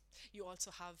essential. You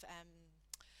also have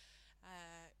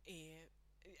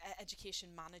education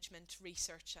management,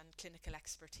 research and clinical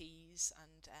expertise,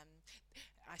 and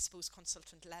I suppose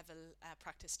consultant level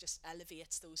practice just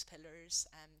elevates those pillars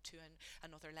to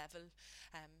another level.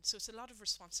 So it's a lot of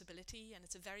responsibility, and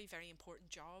it's a very, very important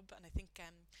job, and I think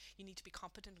you need to be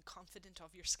competent and confident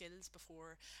of your skills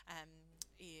before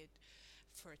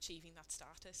for achieving that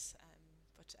status.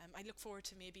 But I look forward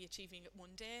to maybe achieving it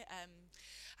one day.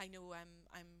 I know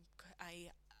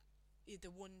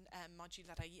the one module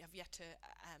that I have yet to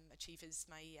achieve is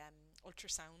my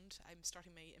ultrasound. I'm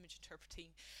starting my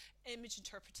image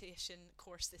interpretation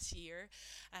course this year.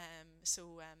 It's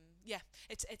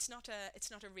not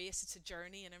a race, it's a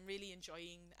journey, and I'm really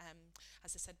enjoying.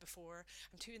 As I said before,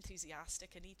 I'm too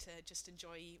enthusiastic. I need to just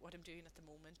enjoy what I'm doing at the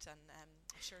moment, and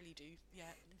I surely do.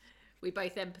 Yeah. We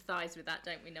both empathise with that,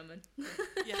 don't we, Numan?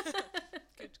 Yeah.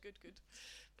 Good.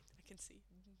 I can see.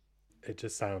 It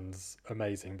just sounds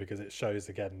amazing, because it shows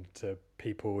again to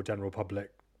people, general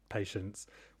public, patients,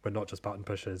 we're not just button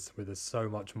pushers. There's so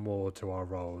much more to our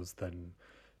roles than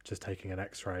just taking an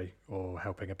x-ray or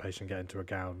helping a patient get into a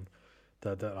gown.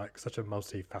 They're like such a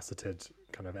multifaceted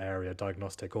kind of area,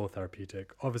 diagnostic or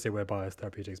therapeutic. Obviously we're biased,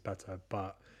 therapeutic's better,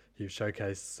 but you've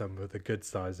showcased some of the good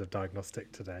sides of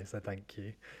diagnostic today, so thank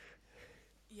you.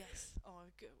 Yes,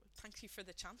 good. Thank you for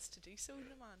the chance to do so,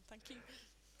 Naman. Thank you.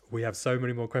 We have so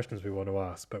many more questions we want to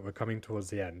ask, but we're coming towards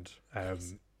the end.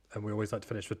 Yes. And we always like to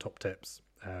finish with top tips.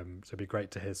 So it'd be great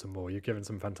to hear some more. You've given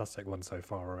some fantastic ones so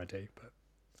far already, but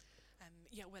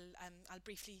I'll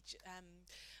briefly,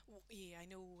 I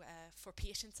know for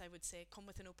patients I would say come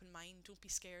with an open mind, don't be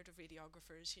scared of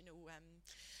radiographers,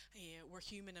 we're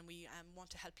human and we want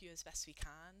to help you as best we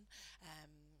can.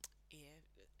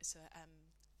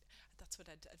 That's what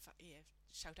I'd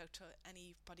shout out to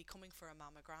anybody coming for a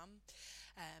mammogram.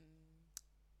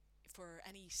 For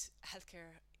any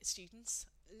healthcare students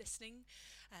listening,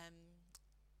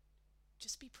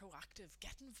 just be proactive,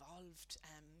 get involved,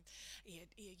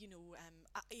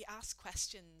 ask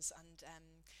questions, and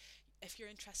if you're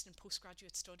interested in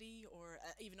postgraduate study or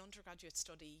even undergraduate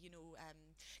study,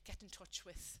 get in touch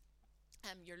with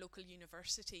your local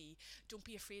university. Don't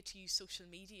be afraid to use social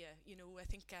media. I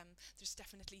think there's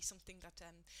definitely something that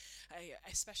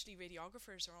especially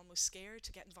radiographers are almost scared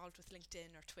to get involved with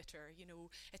LinkedIn or Twitter.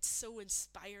 It's so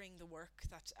inspiring, the work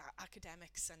that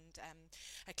academics and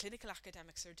clinical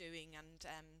academics are doing, and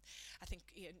I think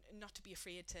not to be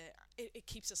afraid to. It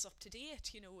keeps us up to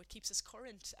date. It keeps us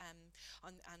current.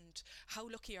 And how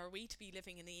lucky are we to be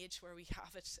living in an age where we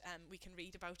have it? We can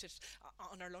read about it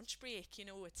on our lunch break.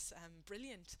 It's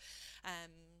brilliant.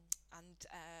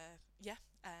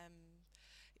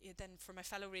 Then for my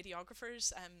fellow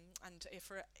radiographers, and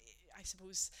for I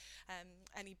suppose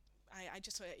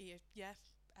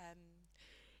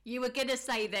you were going to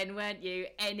say then, weren't you,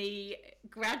 any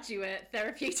graduate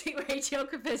therapeutic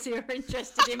radiographers who are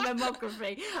interested in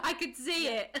mammography? I could see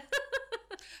it.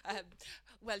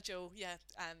 Well, Joe,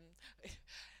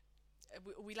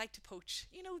 we like to poach.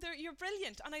 You're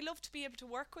brilliant, and I love to be able to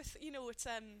work with. It's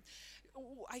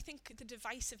I think the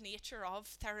divisive nature of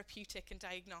therapeutic and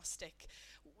diagnostic.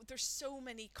 There's so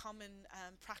many common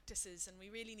practices, and we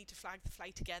really need to flag the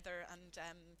fly together. And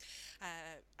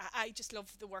I just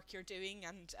love the work you're doing,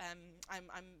 and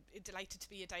I'm delighted to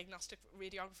be a diagnostic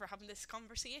radiographer having this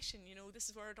conversation. This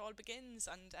is where it all begins.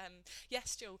 And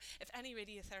yes, Joe, if any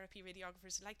radiotherapy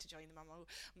radiographers would like to join the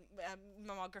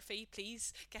mammography,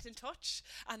 please get in touch.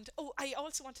 And I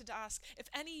also wanted to ask if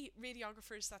any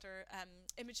radiographers that are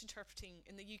image interpreting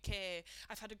in the UK,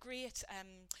 I've had a great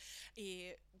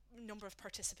a number of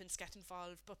participants get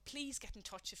involved, but please get in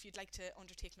touch if you'd like to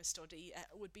undertake my study.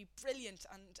 It would be brilliant,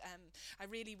 and I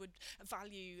really would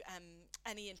value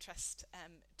any interest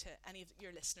to any of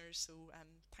your listeners, so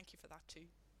thank you for that too.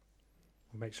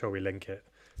 We'll make sure we link it.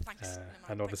 Thanks.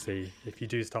 And obviously, if you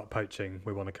do start poaching,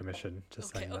 we want a commission.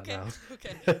 Just saying that now.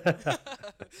 Okay.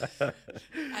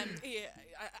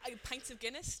 Pints of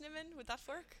Guinness, Niman, would that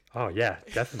work? Oh yeah,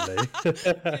 definitely.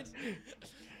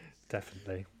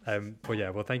 Definitely.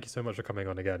 Well, thank you so much for coming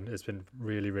on again. It's been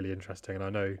really, really interesting, and I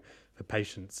know for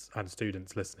patients and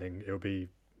students listening, it will be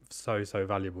so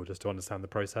valuable just to understand the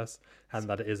process, and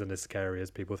that it isn't as scary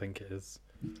as people think it is.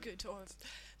 Good.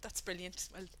 That's brilliant.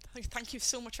 Well, thank you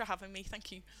so much for having me.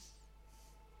 Thank you.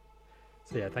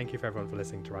 So thank you for everyone for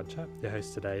listening to Rad Chat. Your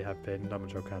hosts today have been Naman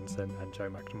Joe Hansen and Joe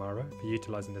McNamara for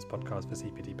utilising this podcast for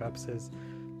CPD purposes.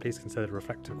 please consider the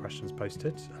reflective questions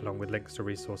posted, along with links to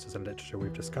resources and literature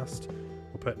we've discussed.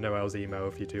 We'll put Noelle's email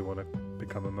if you do want to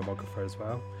become a mammographer as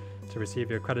well. To receive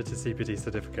your accredited CPD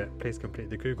certificate, please complete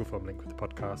the Google form link with the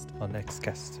podcast. Our next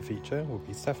guest to feature will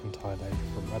be Steph and Tyler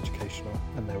from Educational,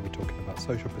 and they'll be talking about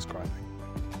social prescribing.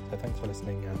 So thanks for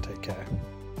listening and take care.